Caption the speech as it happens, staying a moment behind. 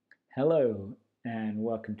Hello, and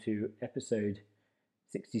welcome to episode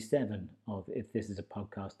 67 of If This Is a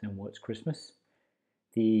Podcast, Then What's Christmas?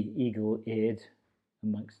 The eagle-eared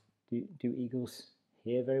amongst... Do eagles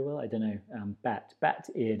hear very well? I don't know.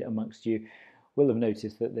 Bat-eared amongst you will have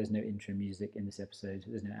noticed that there's no intro music in this episode.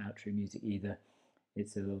 There's no outro music either.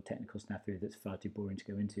 It's a little technical snafu that's far too boring to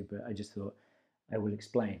go into, but I just thought I will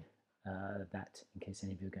explain that in case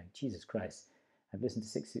any of you are going, Jesus Christ, I've listened to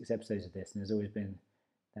 66 episodes of this and there's always been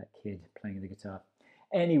that kid playing the guitar.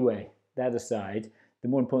 Anyway, that aside, the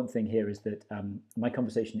more important thing here is that my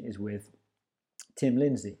conversation is with Tim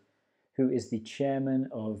Lindsay, who is the chairman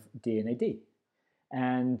of D&AD.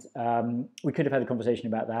 And we could have had a conversation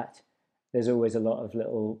about that. There's always a lot of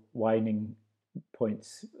little whining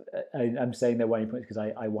points. I'm saying they're whining points because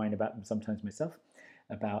I whine about them sometimes myself,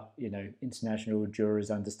 about, international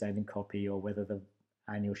jurors understanding copy or whether the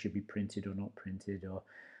annual should be printed or not printed or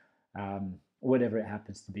whatever it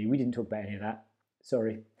happens to be. We didn't talk about any of that.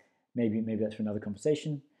 Sorry. Maybe that's for another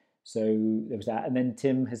conversation. So there was that. And then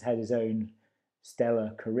Tim has had his own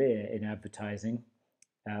stellar career in advertising.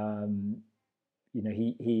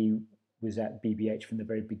 He was at BBH from the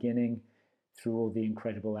very beginning through all the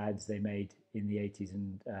incredible ads they made in the 80s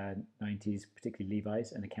and 90s, particularly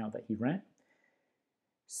Levi's, an account that he ran.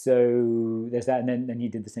 So there's that. And then he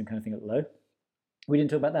did the same kind of thing at Lowe. We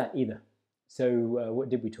didn't talk about that either. So what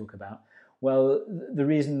did we talk about? Well, the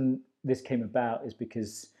reason this came about is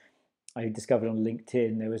because I discovered on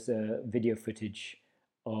LinkedIn there was a video footage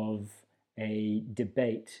of a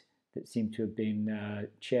debate that seemed to have been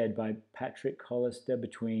chaired by Patrick Hollister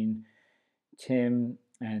between Tim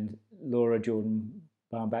and Laura Jordan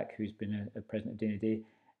Barmbach, who's been a president of D&AD,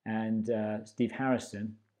 and Steve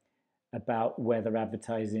Harrison, about whether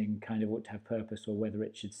advertising kind of ought to have purpose or whether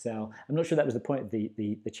it should sell. I'm not sure that was the point of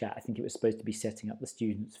the chat. I think it was supposed to be setting up the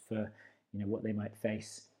students for what they might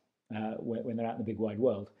face when they're out in the big wide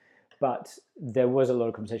world. But there was a lot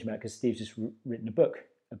of conversation about it because Steve's just written a book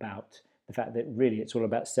about the fact that really it's all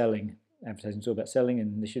about selling. Advertising is all about selling,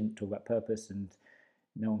 and they shouldn't talk about purpose, and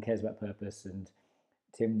no one cares about purpose. And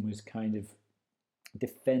Tim was kind of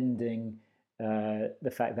defending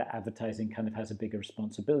the fact that advertising kind of has a bigger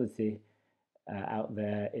responsibility out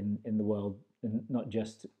there in the world, and not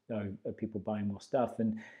just are people buying more stuff.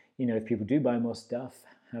 And if people do buy more stuff,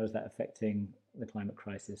 how is that affecting the climate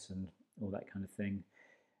crisis and all that kind of thing?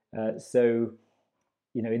 So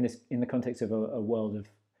in the context of a world of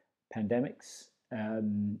pandemics,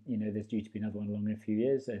 there's due to be another one along in a few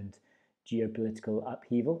years, and geopolitical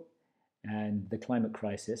upheaval and the climate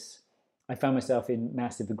crisis, I found myself in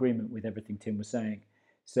massive agreement with everything Tim was saying.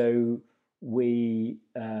 So we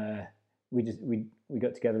got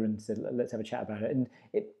together and said, let's have a chat about it. And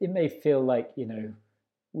it may feel like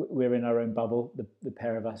we're in our own bubble, the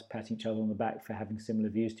pair of us patting each other on the back for having similar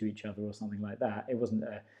views to each other or something like that. It wasn't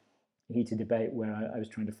a heated debate where I was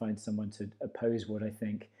trying to find someone to oppose what I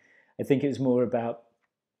think. I think it was more about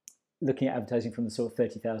looking at advertising from the sort of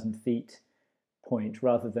 30,000 feet point,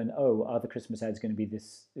 rather than, are the Christmas ads going to be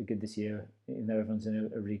this good this year, even though everyone's in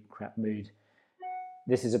a really crap mood.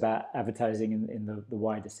 This is about advertising in the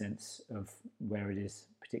wider sense of where it is,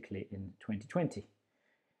 particularly in 2020.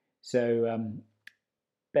 So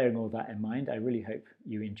bearing all that in mind, I really hope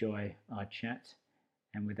you enjoy our chat.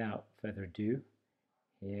 And without further ado,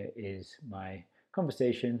 here is my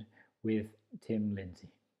conversation with Tim Lindsay.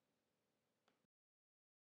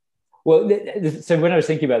 Well, so when I was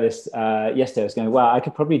thinking about this yesterday, I was going, wow, I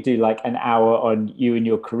could probably do like an hour on you and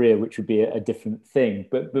your career, which would be a different thing.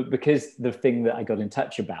 But because the thing that I got in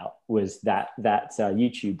touch about was that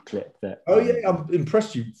YouTube clip that... Oh, yeah, I'm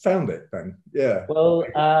impressed you found it then. Yeah.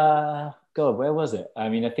 Well, God, where was it? I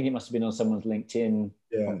mean, I think it must have been on someone's LinkedIn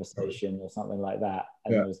conversation or something like that.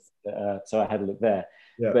 And it was, so I had a look there.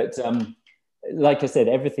 Yeah. But like I said,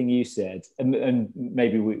 everything you said, and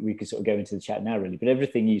maybe we could sort of go into the chat now, really, but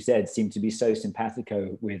everything you said seemed to be so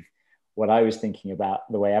simpatico with what I was thinking about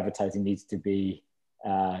the way advertising needs to be,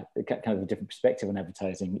 kind of a different perspective on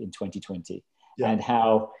advertising in 2020, and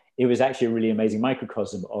how it was actually a really amazing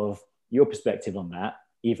microcosm of your perspective on that,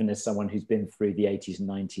 even as someone who's been through the 80s and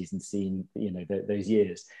 90s and seen, those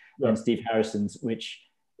years, and Steve Harrison's, which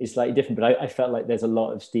is slightly different, but I felt like there's a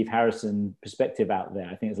lot of Steve Harrison perspective out there.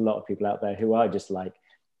 I think there's a lot of people out there who are just like,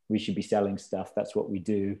 we should be selling stuff. That's what we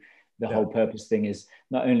do. The whole purpose thing is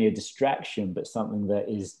not only a distraction, but something that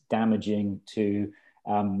is damaging to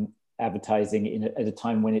advertising at a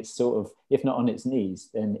time when it's sort of, if not on its knees,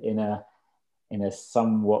 then in a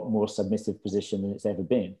somewhat more submissive position than it's ever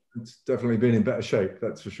been. It's definitely been in better shape,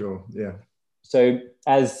 that's for sure. Yeah. So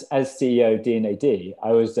as CEO of D&AD,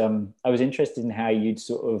 I was interested in how you'd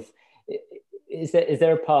sort of, is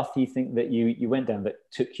there a path you think that you went down that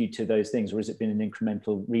took you to those things, or has it been an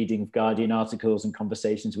incremental reading of Guardian articles and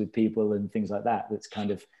conversations with people and things like that that's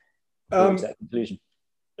kind of brought you to that conclusion?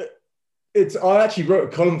 I actually wrote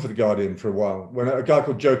a column for the Guardian for a while when a guy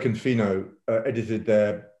called Joe Confino edited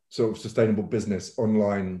their sort of sustainable business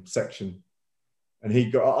online section, and he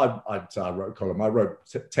got. I wrote a column. I wrote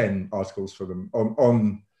 10 articles for them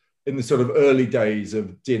on in the sort of early days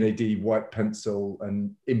of D&AD, white pencil,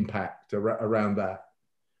 and impact around that.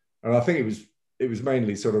 And I think it was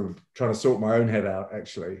mainly sort of trying to sort my own head out,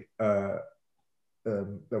 actually. Well,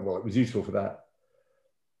 it was useful for that.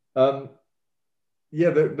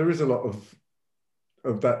 Yeah, there is a lot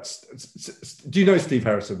of that. Do you know Steve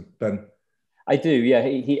Harrison, Ben? I do, yeah.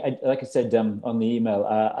 He like I said on the email,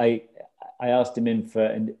 I asked him in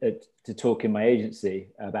to talk in my agency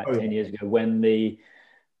about 10 years ago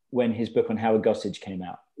when his book on Howard Gossage came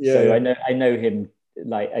out. Yeah, so yeah. I know him,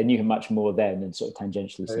 like I knew him much more then and sort of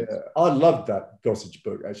tangentially since. Yeah. I loved that Gossage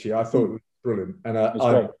book, actually. I thought it was brilliant. And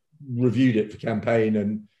I reviewed it for campaign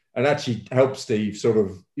and actually helped Steve sort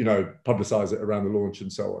of, publicize it around the launch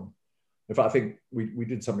and so on. In fact, I think we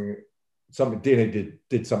did something DNA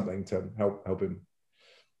did something to help him.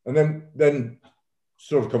 And then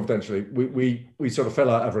sort of confidentially, we sort of fell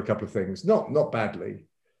out over a couple of things, not badly.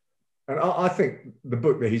 And I think the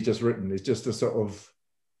book that he's just written is just a sort of,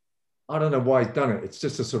 I don't know why he's done it. It's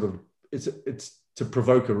just a sort of, it's to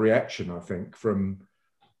provoke a reaction, I think, from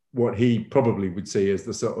what he probably would see as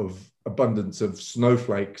the sort of abundance of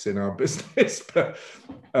snowflakes in our business.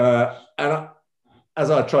 As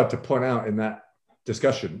I tried to point out in that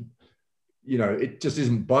discussion, it just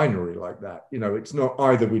isn't binary like that. It's not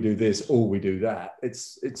either we do this or we do that.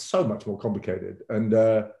 It's so much more complicated. And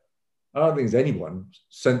I don't think there's anyone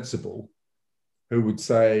sensible who would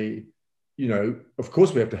say, of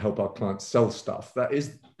course we have to help our clients sell stuff. That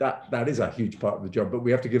is a huge part of the job, but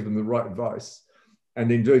we have to give them the right advice.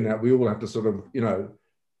 And in doing that, we all have to sort of,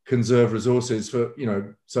 conserve resources for,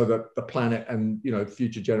 so that the planet and,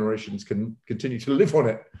 future generations can continue to live on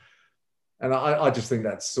it. And I just think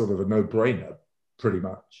that's sort of a no-brainer, pretty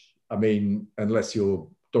much. I mean, unless you're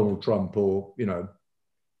Donald Trump or,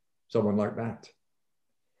 someone like that.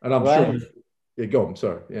 And I'm sure. Yeah, go on.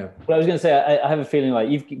 Sorry. Yeah. Well, I was going to say, I have a feeling like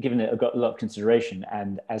you've given it got a lot of consideration,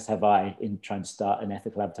 and as have I in trying to start an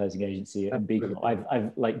ethical advertising agency and Beacon.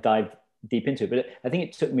 I've like dived deep into it, but I think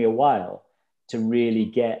it took me a while to really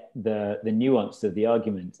get the nuance of the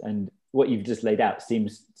argument. And what you've just laid out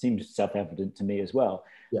seems self-evident to me as well.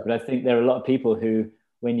 Yeah. But I think there are a lot of people who,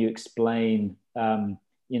 when you explain, I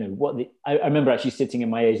remember actually sitting in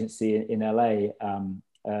my agency in LA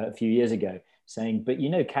a few years ago, saying, but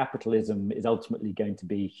capitalism is ultimately going to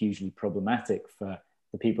be hugely problematic for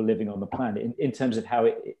the people living on the planet in terms of how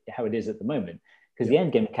it is at the moment. Because the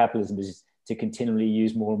end game of capitalism is to continually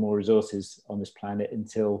use more and more resources on this planet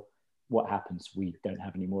until what happens? We don't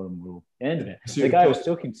have any more and we're all at the end of it. The guy I was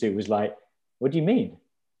talking to was like, what do you mean?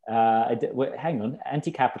 Hang on,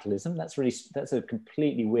 anti-capitalism? That's a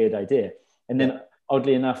completely weird idea. And then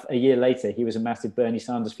oddly enough, a year later, he was a massive Bernie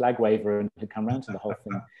Sanders flag waver and had come around to the whole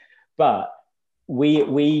thing. But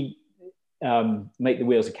we make the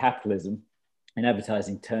wheels of capitalism and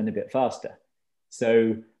advertising turn a bit faster.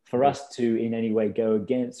 So for us to in any way go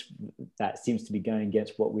against that seems to be going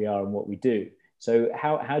against what we are and what we do. So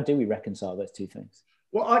how do we reconcile those two things?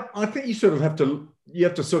 Well, I think you sort of have to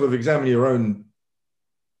sort of examine your own,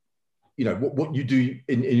 what you do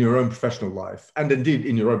in your own professional life, and indeed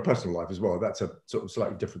in your own personal life as well. That's a sort of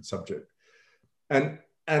slightly different subject.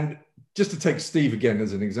 And just to take Steve again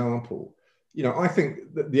as an example, I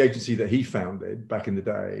think that the agency that he founded back in the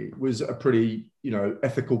day was a pretty,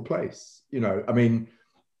 ethical place. I mean,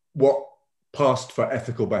 what passed for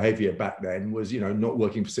ethical behavior back then was, not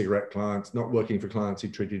working for cigarette clients, not working for clients who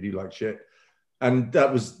treated you like shit. And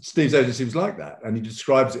that was, Steve's agency was like that. And he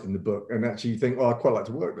describes it in the book. And actually you think, I'd quite like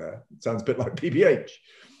to work there. It sounds a bit like PBH.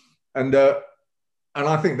 And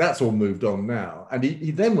I think that's all moved on now. And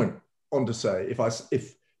he then went on to say, if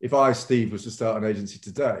I, Steve, was to start an agency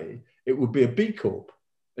today, it would be a B Corp.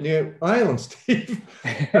 And hang on, Steve,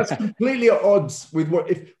 that's completely at odds with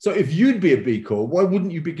if you'd be a B Corp, why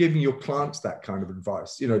wouldn't you be giving your clients that kind of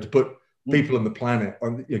advice, to put people on the planet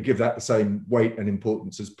on, give that the same weight and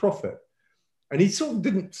importance as profit? And he sort of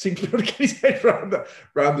didn't seem to be able to get his head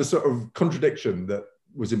around the sort of contradiction that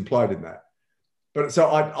was implied in that. But so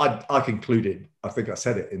I concluded, I think I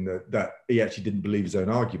said it that he actually didn't believe his own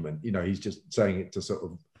argument. He's just saying it to sort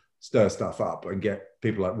of stir stuff up and get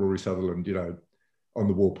people like Rory Sutherland, on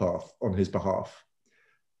the warpath on his behalf.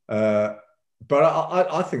 But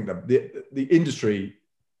I think that the industry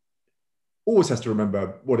always has to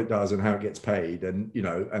remember what it does and how it gets paid, and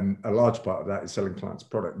and a large part of that is selling clients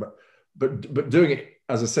product. But doing it,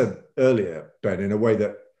 as I said earlier, Ben, in a way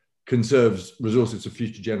that conserves resources for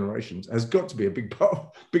future generations has got to be a big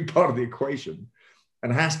part of the equation,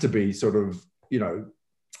 and has to be sort of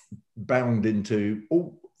bound into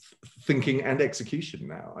all thinking and execution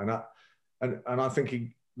now. And I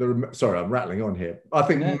think sorry, I'm rattling on here. I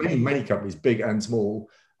think many companies, big and small,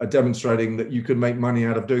 are demonstrating that you can make money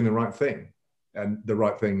out of doing the right thing, and the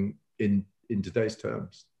right thing in today's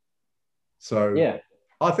terms. So yeah,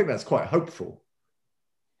 I think that's quite hopeful.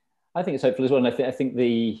 I think it's hopeful as well. And I think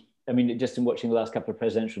just in watching the last couple of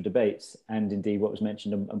presidential debates, and indeed what was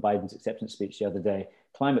mentioned on Biden's acceptance speech the other day,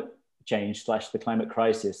 climate change / the climate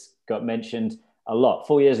crisis got mentioned a lot.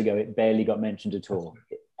 4 years ago, it barely got mentioned at all.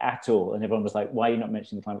 And everyone was like, why are you not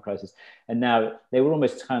mentioning the climate crisis? And now they were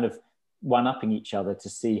almost kind of one-upping each other to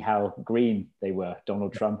see how green they were,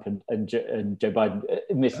 Donald Trump and Joe Biden,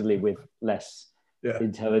 admittedly with less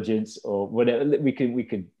intelligence or whatever. We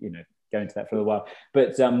could go into that for a while,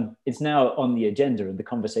 but it's now on the agenda, and the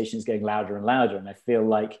conversation is getting louder and louder, and I feel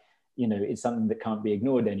like it's something that can't be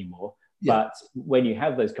ignored anymore. But when you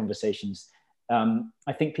have those conversations,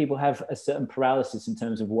 I think people have a certain paralysis in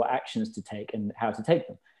terms of what actions to take and how to take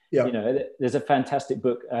them. There's a fantastic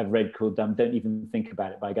book I've read called Don't Even Think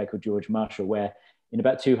About It, by a guy called George Marshall, where in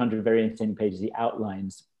about 200 very entertaining pages, he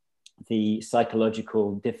outlines the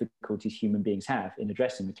psychological difficulties human beings have in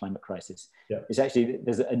addressing the climate crisis. It's actually,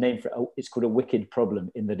 there's a name for it. It's called a wicked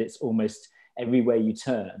problem, in that it's almost everywhere you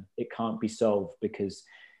turn, it can't be solved. Because,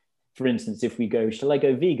 for instance, if we go, shall I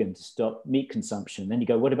go vegan to stop meat consumption? Then you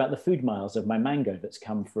go, what about the food miles of my mango that's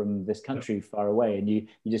come from this country far away? And you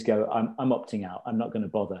just go, I'm opting out. I'm not going to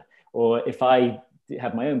bother. Or if I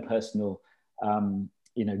have my own personal,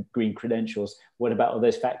 green credentials, what about all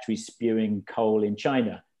those factories spewing coal in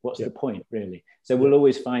China? What's the point, really? So we'll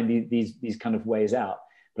always find these kind of ways out.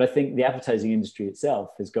 But I think the advertising industry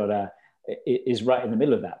itself is right in the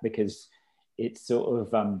middle of that, because it's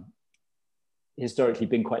sort of historically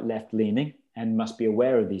been quite left-leaning and must be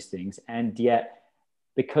aware of these things. And yet,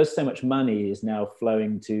 because so much money is now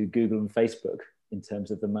flowing to Google and Facebook in terms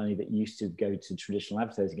of the money that used to go to traditional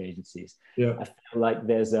advertising agencies, I feel like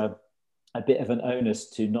there's a bit of an onus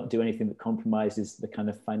to not do anything that compromises the kind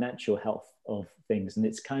of financial health of things. And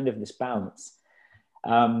it's kind of this balance.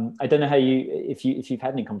 I don't know how if you've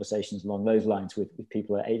had any conversations along those lines with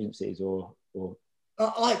people at agencies or.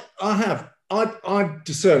 I have. I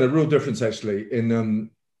discern a real difference actually in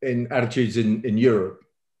attitudes in Europe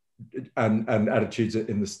and attitudes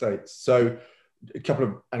in the States. So a couple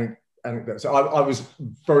of anecdotes. So I was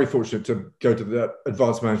very fortunate to go to the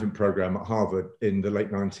advanced management program at Harvard in the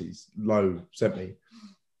late 90s. Lowe sent me,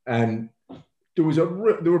 and it was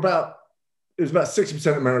about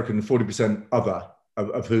 60% American and 40% other,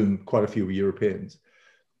 of whom quite a few were Europeans.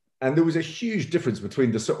 And there was a huge difference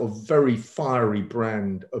between the sort of very fiery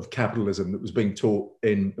brand of capitalism that was being taught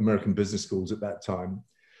in American business schools at that time,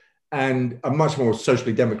 and a much more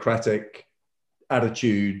socially democratic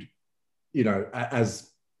attitude,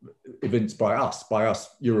 as evinced by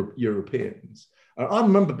us Europeans. And I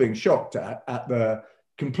remember being shocked at the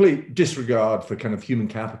complete disregard for kind of human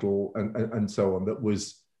capital and so on that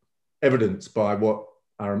was evidenced by what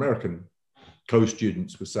our American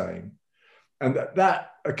co-students were saying. And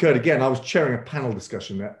that occurred again. I was chairing a panel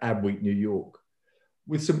discussion at Adweek, New York,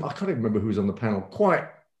 with I can't even remember who was on the panel, quite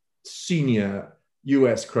senior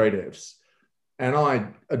US creatives. And I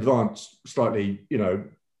advanced slightly,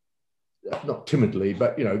 not timidly,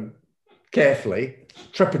 but, carefully,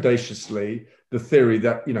 trepidatiously, the theory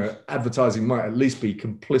that, advertising might at least be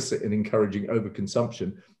complicit in encouraging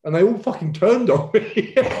overconsumption. And they all fucking turned on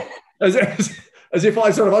me as if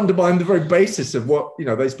I sort of undermined the very basis of what,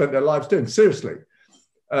 they spent their lives doing, seriously.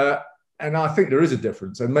 And I think there is a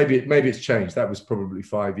difference, and maybe it's changed. That was probably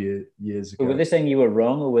 5 years ago. But were they saying you were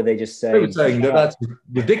wrong, or were they just saying? They were saying that's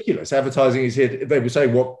ridiculous. Advertising is here. They were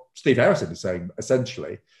saying what Steve Harrison is saying,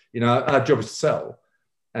 essentially. Our job is to sell.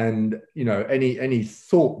 And, any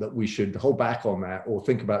thought that we should hold back on that or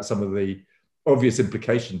think about some of the obvious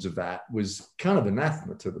implications of that was kind of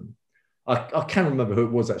anathema to them. I can't remember who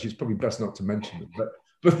it was, actually. It's probably best not to mention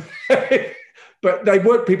them. But they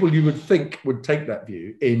weren't people you would think would take that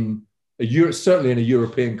view certainly in a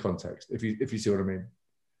European context, if you see what I mean.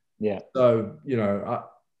 Yeah. So,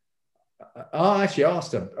 I actually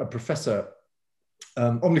asked a professor.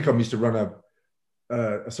 Omnicom used to run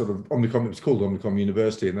a sort of Omnicom. It was called Omnicom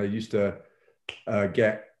University, and they used to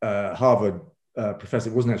get Harvard professor.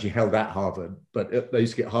 It wasn't actually held at Harvard, but they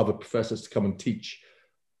used to get Harvard professors to come and teach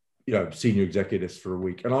senior executives for a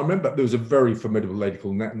week. And I remember there was a very formidable lady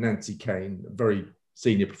called Nancy Kane, a very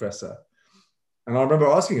senior professor. And I remember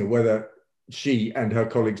asking her whether she and her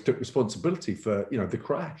colleagues took responsibility for, the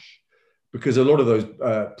crash, because a lot of those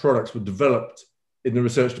products were developed in the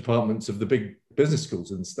research departments of the big business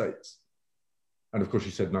schools in the States. And of course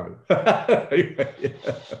she said no. Anyway,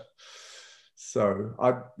 yeah. So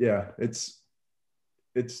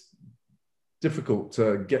it's difficult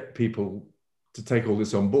to get people to take all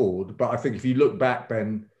this on board. But I think if you look back,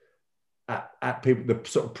 Ben, at people, the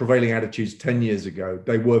sort of prevailing attitudes 10 years ago,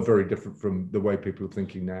 they were very different from the way people are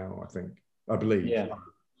thinking now, I believe.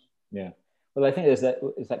 Yeah. Well, I think there's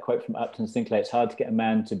that quote from Upton Sinclair: it's hard to get a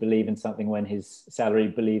man to believe in something when his salary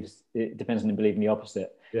depends on him believing the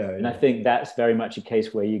opposite. Yeah. And I think that's very much a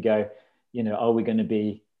case where you go, are we going to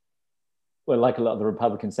be, well, like a lot of the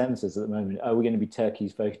Republican senators at the moment, are we going to be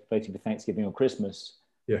turkeys voting for Thanksgiving or Christmas?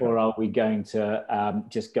 Yeah. Or are we going to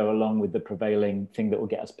just go along with the prevailing thing that will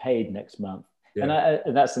get us paid next month? Yeah.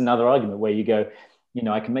 And that's another argument where you go,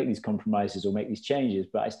 I can make these compromises or make these changes,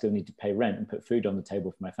 but I still need to pay rent and put food on the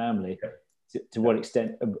table for my family. Yeah. To what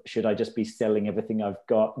extent should I just be selling everything I've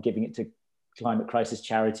got, giving it to climate crisis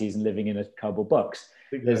charities and living in a cardboard box?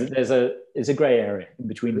 There's a grey area in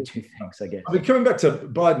between the two things, I guess. I mean, coming back to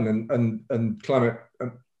Biden and climate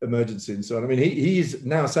emergency and so on, I mean, he's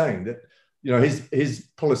now saying that, his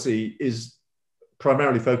policy is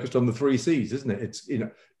primarily focused on the 3 C's, isn't it? It's,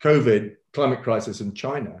 COVID, climate crisis, and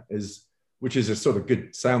China which is a sort of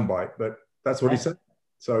good soundbite, but that's what he said.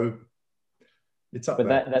 So it's up there.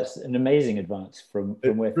 But that's an amazing advance from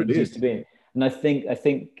where things used to be. And I think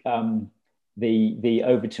the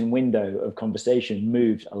Overton window of conversation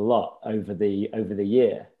moved a lot over the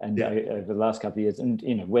year and over the last couple of years.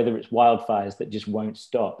 And whether it's wildfires that just won't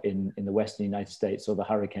stop in the Western United States, or the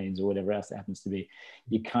hurricanes or whatever else it happens to be,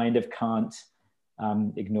 you kind of can't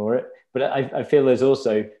ignore it. But I feel there's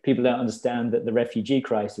also people don't understand that the refugee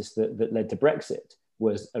crisis that led to Brexit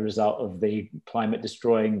was a result of the climate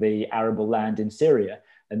destroying the arable land in Syria,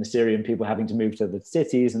 and the Syrian people having to move to the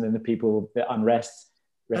cities, and then the unrest,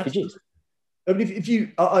 refugees. I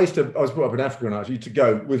mean, I was brought up in Africa, and I used to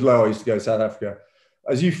go with Lo. I used to go to South Africa.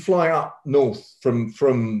 As you fly up north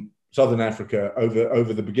from Southern Africa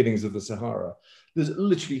over the beginnings of the Sahara, there's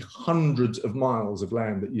literally hundreds of miles of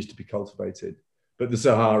land that used to be cultivated, but the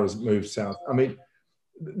Sahara's moved south. I mean,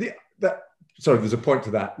 there's a point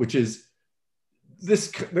to that, which is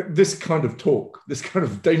this kind of talk, this kind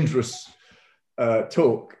of dangerous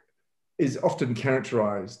talk, is often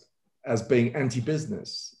characterized as being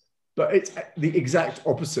anti-business. But it's the exact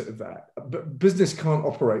opposite of that. But business can't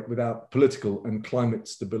operate without political and climate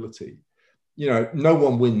stability. No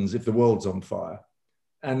one wins if the world's on fire,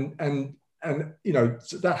 and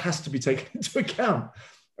so that has to be taken into account.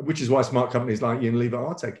 Which is why smart companies like Unilever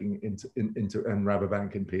are taking into and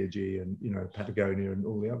Rabobank and P&G and Patagonia and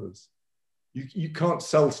all the others. You can't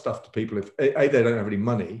sell stuff to people if A, they don't have any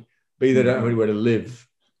money, B, they don't have anywhere to live,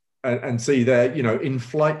 and C, they're in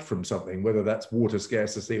flight from something, whether that's water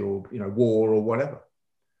scarcity or war or whatever.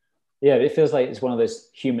 Yeah, it feels like it's one of those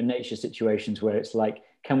human nature situations where it's like,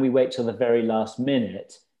 can we wait till the very last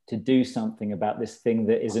minute to do something about this thing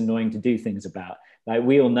that is annoying to do things about? Like,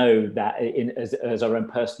 we all know that as our own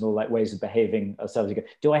personal ways of behaving ourselves. You go,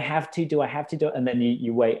 do I have to do it? And then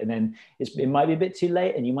you wait, and then it might be a bit too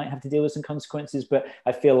late, and you might have to deal with some consequences. But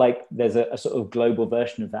I feel like there's a sort of global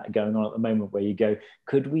version of that going on at the moment, where you go,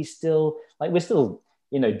 could we still, we're still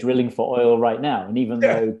drilling for oil right now, and even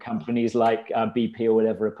though companies like BP or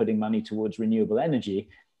whatever are putting money towards renewable energy,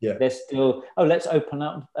 they're still, let's open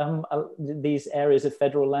up these areas of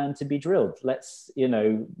federal land to be drilled. Let's,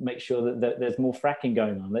 make sure that there's more fracking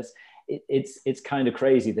going on. It's kind of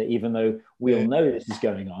crazy that even though we all know this is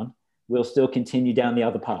going on, we'll still continue down the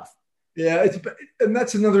other path. Yeah, and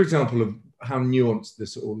that's another example of how nuanced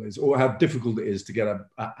this all is, or how difficult it is to get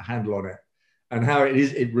a handle on it, and how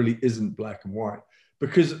it really isn't black and white.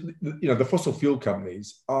 Because the fossil fuel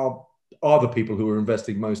companies are the people who are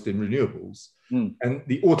investing most in renewables. And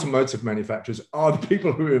the automotive manufacturers are the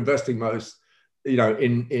people who are investing most,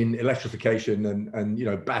 in electrification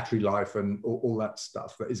and battery life and all that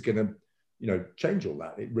stuff that is going to, change all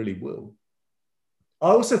that. It really will.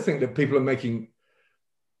 I also think that people are making,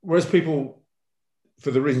 whereas people,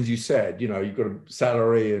 for the reasons you said, you've got a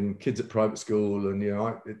salary and kids at private school, and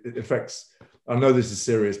it affects. I know this is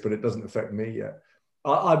serious, but it doesn't affect me yet.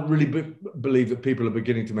 I really believe that people are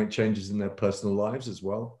beginning to make changes in their personal lives as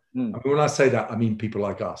well. I mean, when I say that, I mean people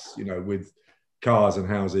like us, with cars and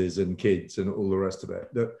houses and kids and all the rest of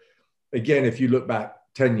it. That, again, if you look back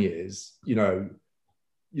 10 years,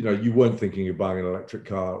 you know, you weren't thinking of buying an electric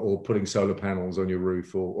car or putting solar panels on your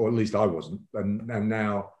roof, or at least I wasn't. And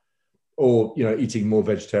now, or, you know, eating more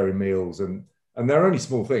vegetarian meals. And they're only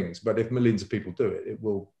small things, but if millions of people do it, it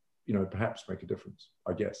will, you know, perhaps make a difference,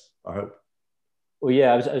 I guess, I hope. Well,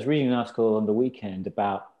 yeah, I was reading an article on the weekend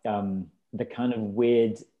about the kind of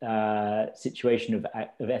weird situation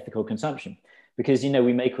of ethical consumption, because, you know,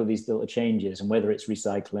 we make all these little changes, and whether it's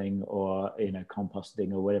recycling or, you know,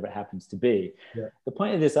 composting or whatever it happens to be. Yeah. The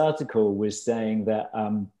point of this article was saying that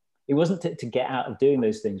it wasn't to get out of doing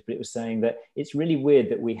those things, but it was saying that it's really weird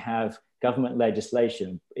that we have government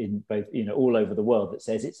legislation in both, you know, all over the world that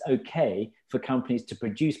says it's okay for companies to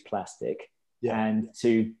produce plastic, yeah, and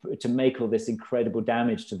to make all this incredible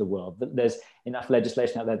damage to the world. That there's enough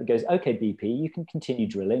legislation out there that goes, okay, BP, you can continue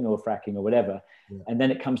drilling or fracking or whatever. Yeah. And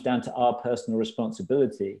then it comes down to our personal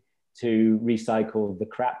responsibility to recycle the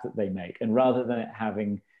crap that they make. And rather than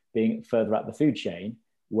it being further up the food chain,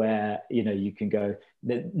 where, you know, you can go,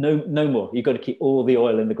 no more, you've got to keep all the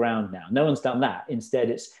oil in the ground now. No one's done that. Instead,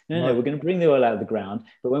 it's, no, we're going to bring the oil out of the ground,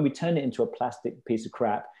 but when we turn it into a plastic piece of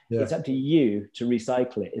crap, yeah, it's up to you to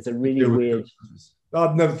recycle it. It's a really weird...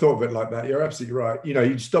 I've never thought of it like that. You're absolutely right. You know,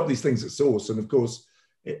 you stop these things at source. And of course,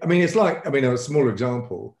 I mean, it's like, I mean, a smaller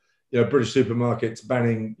example, you know, British supermarkets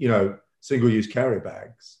banning, you know, single-use carrier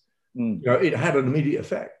bags. You know, it had an immediate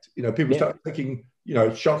effect. You know, people started taking, you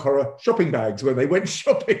know, shock horror shopping bags when they went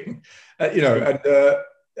shopping, you know, and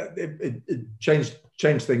it changed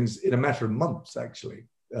things in a matter of months, actually.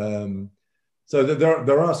 So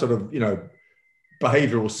there are sort of, you know,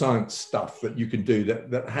 behavioral science stuff that you can do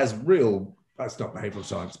that has real, that's not behavioral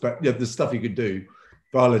science, but yeah, the stuff you could do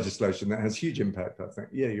via legislation that has huge impact, I think.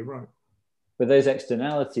 Yeah, you're right. But those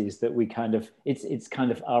externalities that we kind of, it's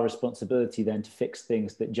kind of our responsibility then to fix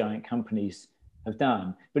things that giant companies have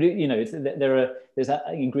done. But, you know, there's that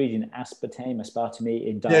ingredient aspartame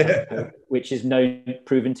in Diet Coke, which is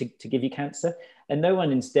proven to give you cancer. And no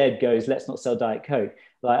one instead goes, let's not sell Diet Coke.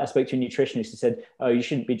 Like, I spoke to a nutritionist who said, oh, you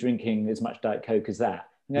shouldn't be drinking as much Diet Coke as that.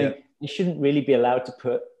 You know, you shouldn't really be allowed to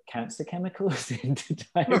put cancer chemicals into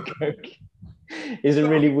Diet Coke. Is a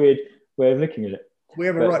really weird way of looking at it. We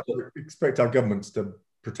have a right to expect our governments to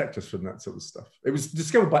protect us from that sort of stuff. It was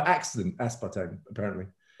discovered by accident, aspartame, apparently.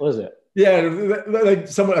 Was it? Yeah,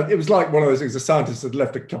 it was like one of those things. A scientist had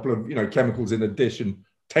left a couple of, you know, chemicals in a dish and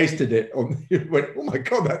tasted it. Went, oh my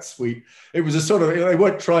God, that's sweet. It was a sort of, they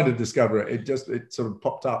weren't trying to discover it. It sort of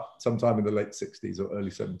popped up sometime in the late 60s or early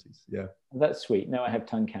 70s. Yeah, that's sweet. Now I have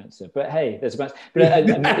tongue cancer. But hey, there's a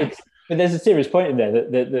but there's a serious point in there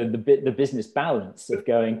that the business balance of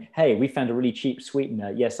going, hey, we found a really cheap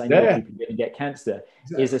sweetener. Yes, I know people are going to get cancer.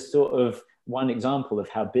 Exactly. Is a sort of one example of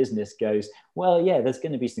how business goes, well, yeah, there's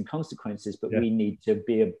going to be some consequences, but we need to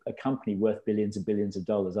be a company worth billions and billions of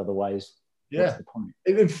dollars. Otherwise, what's the point?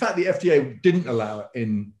 In fact, the FDA didn't allow it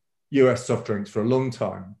in US soft drinks for a long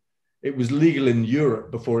time. It was legal in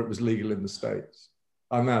Europe before it was legal in the States.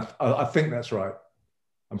 I think that's right.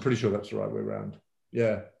 I'm pretty sure that's the right way around.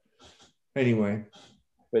 Yeah. Anyway.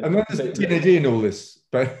 And then there's the DNAD in all this.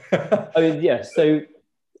 But oh, yeah. So,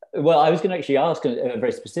 well, I was going to actually ask a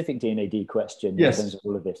very specific DNAD question in terms of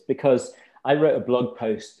all of this, because I wrote a blog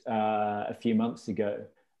post a few months ago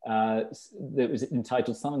that was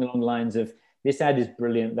entitled something along the lines of, this ad is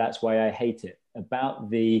brilliant, that's why I hate it, about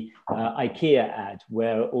the IKEA ad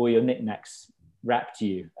where all your knickknacks rap to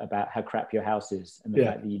you about how crap your house is and the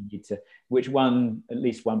fact that you need to, which won at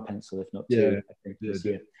least one pencil, if not two, I think, this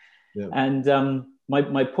year. Yeah. And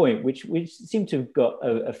my point, which seemed to have got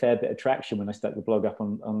a fair bit of traction when I stuck the blog up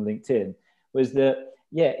on LinkedIn, was that,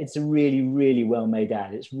 yeah, it's a really, really well-made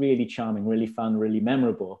ad. It's really charming, really fun, really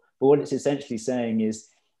memorable. But what it's essentially saying is,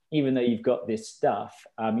 even though you've got this stuff,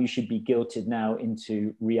 you should be guilted now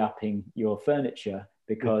into re-upping your furniture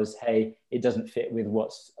because, hey, it doesn't fit with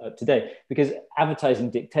what's today. Because advertising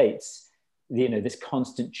dictates, you know, this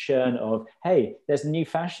constant churn of, hey, there's a new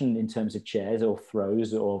fashion in terms of chairs or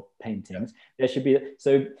throws or paintings. There should be.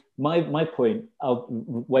 So my point, I'll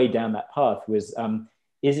way down that path, was,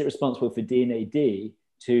 is it responsible for DNAD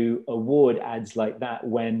to award ads like that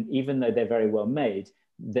when, even though they're very well made,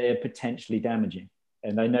 they're potentially damaging?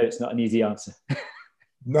 And I know it's not an easy answer.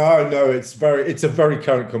 No, it's a very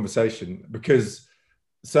current conversation, because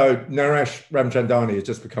so Naresh Ramchandani has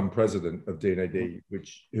just become president of DNAD,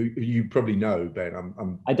 who you probably know, Ben.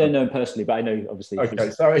 I don't know him personally, but I know obviously. Okay,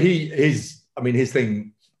 so his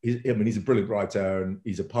thing. He's a brilliant writer, and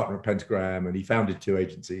he's a partner at Pentagram, and he founded 2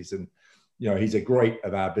 agencies, and you know, he's a great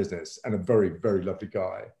of our business and a very, very lovely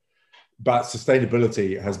guy. But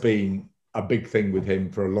sustainability has been a big thing with him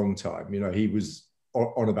for a long time. You know, he was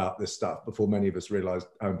on about this stuff before many of us realized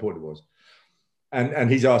how important it was.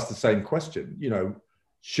 And he's asked the same question, you know,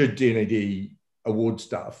 should D&AD award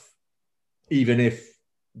stuff, even if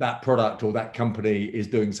that product or that company is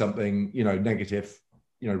doing something, you know, negative,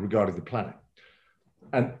 you know, regarding the planet?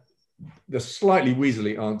 And the slightly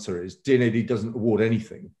weaselly answer is D&AD doesn't award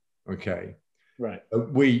anything. Okay. Right.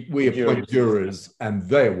 We appoint jurors and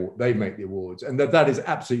they make the awards. And that is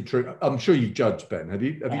absolutely true. I'm sure you've judged, Ben. Have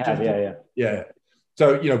you judged? Yeah.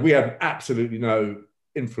 So, you know, we have absolutely no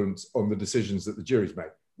influence on the decisions that the juries make.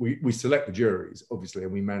 We select the juries, obviously,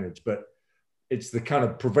 and we manage, but it's the kind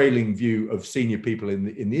of prevailing view of senior people in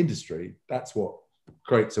the industry. That's what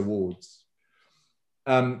creates awards.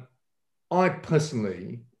 I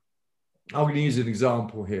personally, I'm going to use an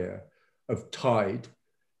example here of Tide,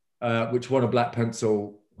 which won a Black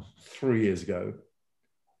Pencil 3 years ago.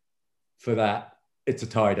 For that, it's a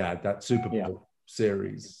Tide ad, that Super Bowl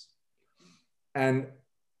series. And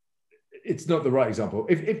it's not the right example.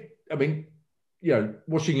 I mean, you know,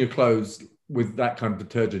 washing your clothes with that kind of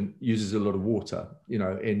detergent uses a lot of water, you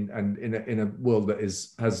know, in a world that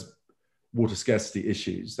has water scarcity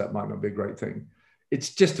issues, that might not be a great thing.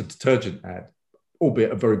 It's just a detergent ad,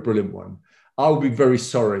 albeit a very brilliant one. I would be very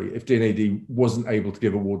sorry if D&AD wasn't able to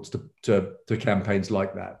give awards to campaigns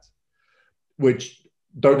like that, which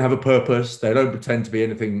don't have a purpose. They don't pretend to be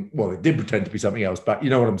anything. Well, they did pretend to be something else, but you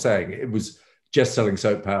know what I'm saying? It was just selling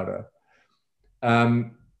soap powder.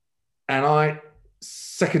 And I,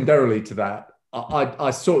 secondarily to that,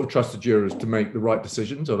 I sort of trust the jurors to make the right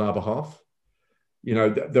decisions on our behalf. You know,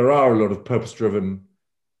 there are a lot of purpose-driven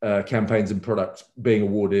campaigns and products being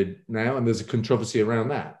awarded now, and there's a controversy around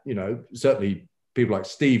that. You know, certainly people like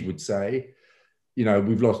Steve would say, you know,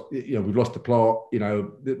 we've lost the plot. You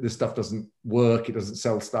know, this stuff doesn't work. It doesn't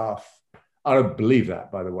sell stuff. I don't believe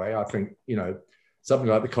that, by the way. I think, you know, something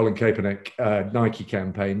like the Colin Kaepernick Nike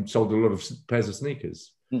campaign sold a lot of pairs of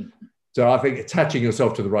sneakers. So I think attaching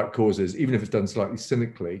yourself to the right causes, even if it's done slightly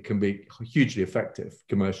cynically, can be hugely effective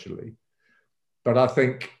commercially. But I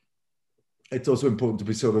think it's also important to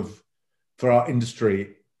be sort of, for our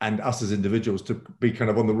industry and us as individuals, to be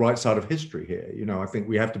kind of on the right side of history here. You know, I think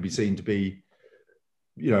we have to be seen to be,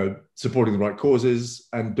 you know, supporting the right causes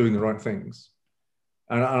and doing the right things.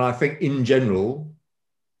 And I think in general,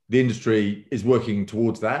 the industry is working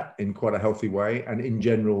towards that in quite a healthy way. And in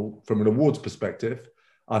general, from an awards perspective,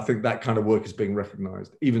 I think that kind of work is being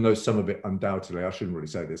recognized, even though some of it undoubtedly, I shouldn't really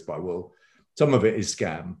say this, but I will, some of it is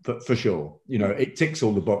scam, for sure. You know, it ticks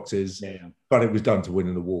all the boxes, but it was done to win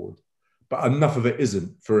an award. But enough of it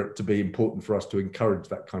isn't for it to be important for us to encourage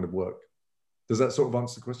that kind of work. Does that sort of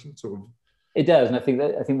answer the question? Sort of. It does, and I think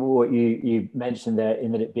what you mentioned there,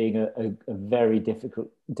 in that it being a very difficult,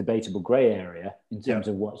 debatable grey area in terms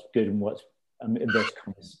of what's good and what's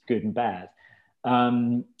good and bad,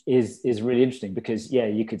 is really interesting, because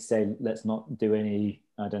you could say let's not do any,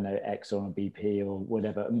 I don't know, X or BP or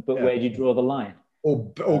whatever, but where do you draw the line?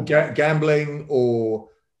 Or gambling, or,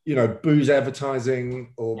 you know, booze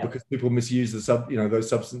advertising, or because people misuse those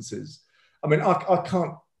substances. I mean, I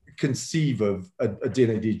can't conceive of a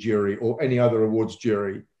D&AD jury or any other awards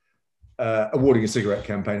jury awarding a cigarette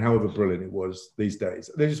campaign, however brilliant it was these days.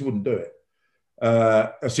 They just wouldn't do it,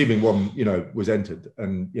 assuming one, you know, was entered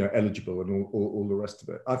and, you know, eligible and all the rest of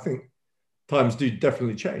it. I think times do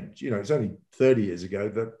definitely change. You know, it's only 30 years ago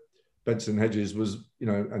that Benson Hedges was, you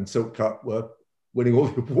know, and Silk Cut were winning all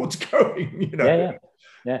the awards going. You know,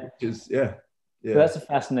 So that's a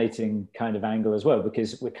fascinating kind of angle as well,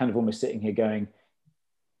 because we're kind of almost sitting here going,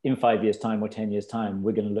 in 5 years' time or 10 years' time,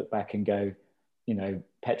 we're going to look back and go, you know,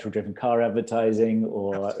 petrol-driven car advertising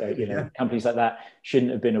or companies like that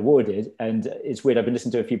shouldn't have been awarded. And it's weird. I've been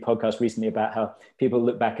listening to a few podcasts recently about how people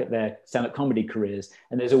look back at their stand-up comedy careers,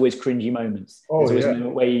 and there's always cringy moments. There's always a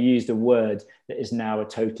moment where you used a word that is now a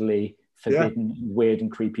totally forbidden, weird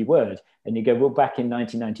and creepy word. And you go, well, back in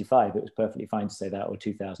 1995, it was perfectly fine to say that, or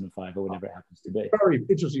 2005, or whatever it happens to be. Very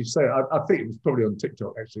interesting to say. I think it was probably on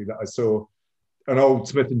TikTok, actually, that I saw an old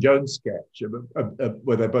Smith and Jones sketch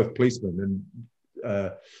where they're both policemen,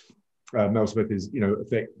 and Mel Smith is, you know, a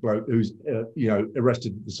thick bloke who's, you know,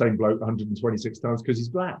 arrested the same bloke 126 times because he's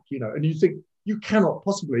black, you know, and you think, you cannot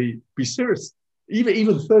possibly be serious.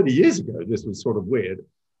 Even 30 years ago, this was sort of weird.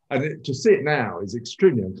 And to see it now is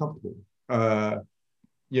extremely uncomfortable.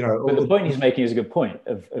 You know, but the point he's making is a good point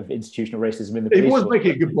of institutional racism in the police. It was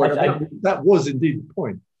making a good point. That was indeed the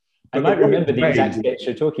point. I might remember the exact sketch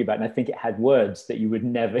you're talking about, and I think it had words that you would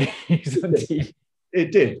never use on TV.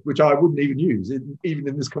 It did, which I wouldn't even use, even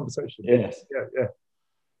in this conversation. Yes. Yeah,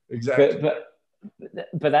 exactly.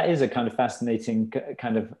 But that is a kind of fascinating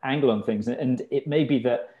kind of angle on things. And it may be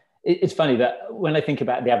that It's funny that when I think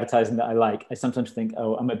about the advertising that I like, I sometimes think,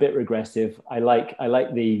 oh, I'm a bit regressive. I like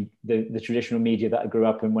the traditional media that I grew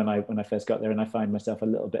up in when I first got there, and I find myself a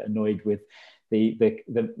little bit annoyed with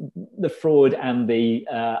the fraud and the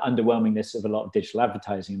underwhelmingness of a lot of digital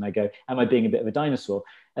advertising. And I go, am I being a bit of a dinosaur?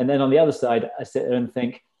 And then on the other side, I sit there and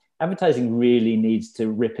think, advertising really needs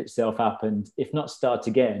to rip itself up, and if not start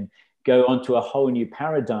again, go onto a whole new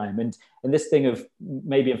paradigm. And this thing of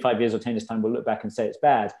maybe in 5 years or 10 years time, we'll look back and say it's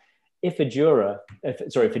bad. If a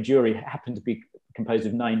jury happened to be composed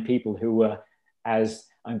of 9 people who were, as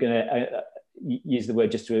I'm going to use the word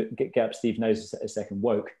just to get up Steve's nose a second,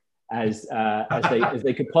 woke, as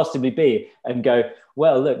they could possibly be, and go,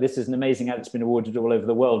 well, look, this is an amazing ad that's been awarded all over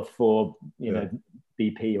the world for, you know,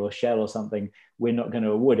 BP or Shell or something. We're not going to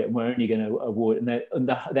award it. We're only going to award. And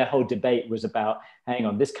their whole debate was about, hang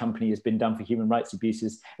on, this company has been done for human rights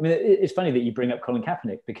abuses. I mean, it's funny that you bring up Colin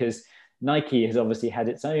Kaepernick, because Nike has obviously had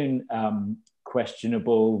its own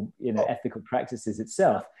questionable, ethical practices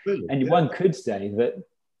itself. Really? And one could say that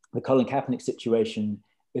the Colin Kaepernick situation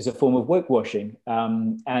is a form of woke washing,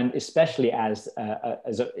 and especially as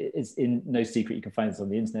it's in no secret, you can find this on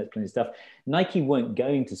the internet, plenty of stuff. Nike weren't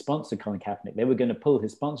going to sponsor Colin Kaepernick. They were going to pull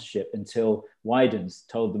his sponsorship until Wydens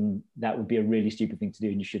told them that would be a really stupid thing to do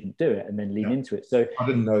and you shouldn't do it, and then lean into it. So I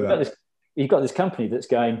didn't know that. You've got this company that's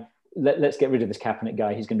going, let's get rid of this Kaepernick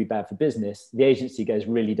guy. He's going to be bad for business. The agency goes,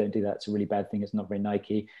 really, don't do that. It's a really bad thing. It's not very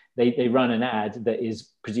Nike. They run an ad that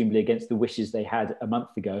is presumably against the wishes they had a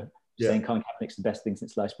month ago, saying Colin Kaepernick's the best thing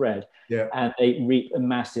since sliced bread. Yeah. And they reap a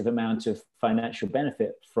massive amount of financial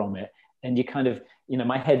benefit from it. And you kind of,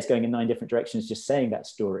 my head's going in 9 different directions just saying that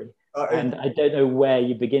story. And I don't know where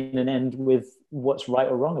you begin and end with what's right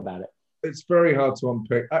or wrong about it. It's very hard to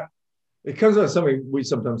unpick. It comes out of something we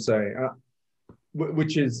sometimes say,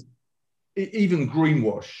 which is even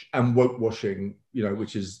greenwash and woke washing,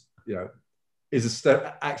 which is, is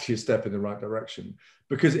actually a step in the right direction,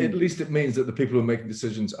 because at least it means that the people who are making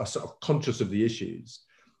decisions are sort of conscious of the issues,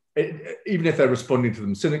 even if they're responding to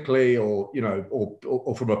them cynically or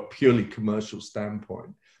from a purely commercial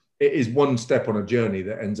standpoint. It is one step on a journey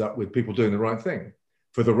that ends up with people doing the right thing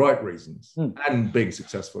for the right reasons and being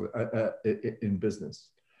successful in business.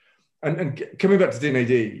 And coming back to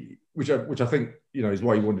D&AD, which I think is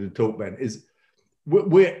why you wanted to talk, Ben, is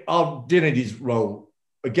our D&AD's role.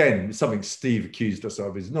 Again, something Steve accused us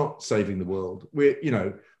of, is not saving the world.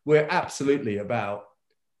 We're absolutely about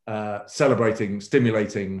celebrating,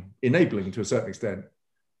 stimulating, enabling to a certain extent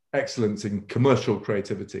excellence in commercial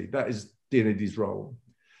creativity. That is D&AD's role.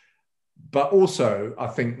 But also, I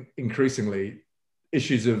think increasingly,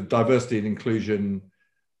 issues of diversity and inclusion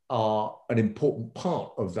are an important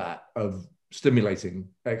part of that, of stimulating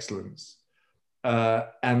excellence.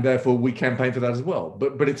 And therefore we campaign for that as well.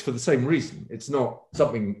 But it's for the same reason. It's not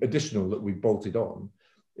something additional that we've bolted on.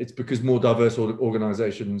 It's because more diverse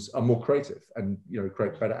organizations are more creative and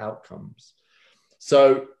create better outcomes.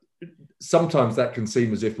 So sometimes that can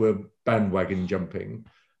seem as if we're bandwagon jumping,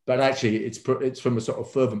 but actually it's from a sort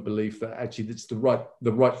of fervent belief that actually it's the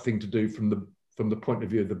right thing to do from the point of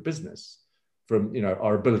view of the business, from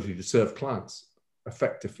our ability to serve clients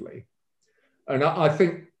effectively. And I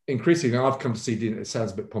think increasingly, I've come to see it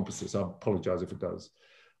sounds a bit pompous, I apologize if it does.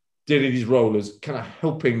 D&AD's role is kind of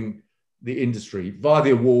helping the industry via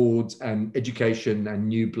the awards and education and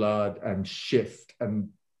New Blood and Shift and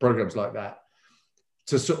programs like that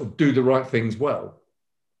to sort of do the right things well.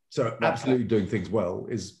 So absolutely doing things well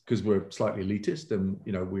is because we're slightly elitist and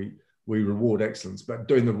we reward excellence, but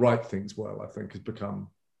doing the right things well, I think, has become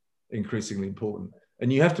increasingly important.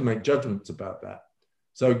 And you have to make judgments about that.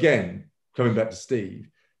 So again, coming back to Steve,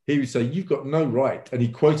 he would say, you've got no right. And he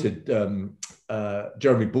quoted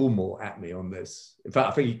Jeremy Bullmore at me on this. In fact,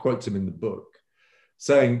 I think he quotes him in the book,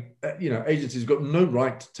 saying, agencies have got no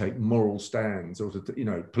right to take moral stands or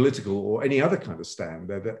to, political or any other kind of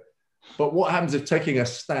stand. But what happens if taking a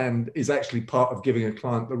stand is actually part of giving a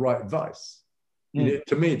client the right advice?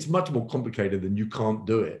 To me, it's much more complicated than you can't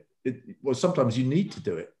do it. Well, sometimes you need to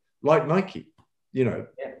do it, like Nike,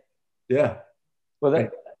 Yeah. Well,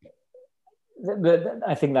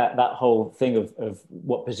 I think that whole thing of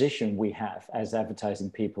what position we have as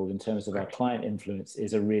advertising people in terms of our client influence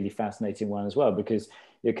is a really fascinating one as well, because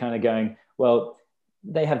you're kind of going, well,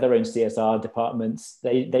 they have their own CSR departments.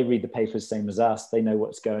 They read the papers same as us. They know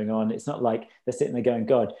what's going on. It's not like they're sitting there going,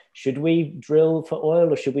 God, should we drill for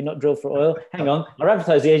oil or should we not drill for oil? Hang on, our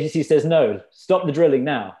advertising agency says no. Stop the drilling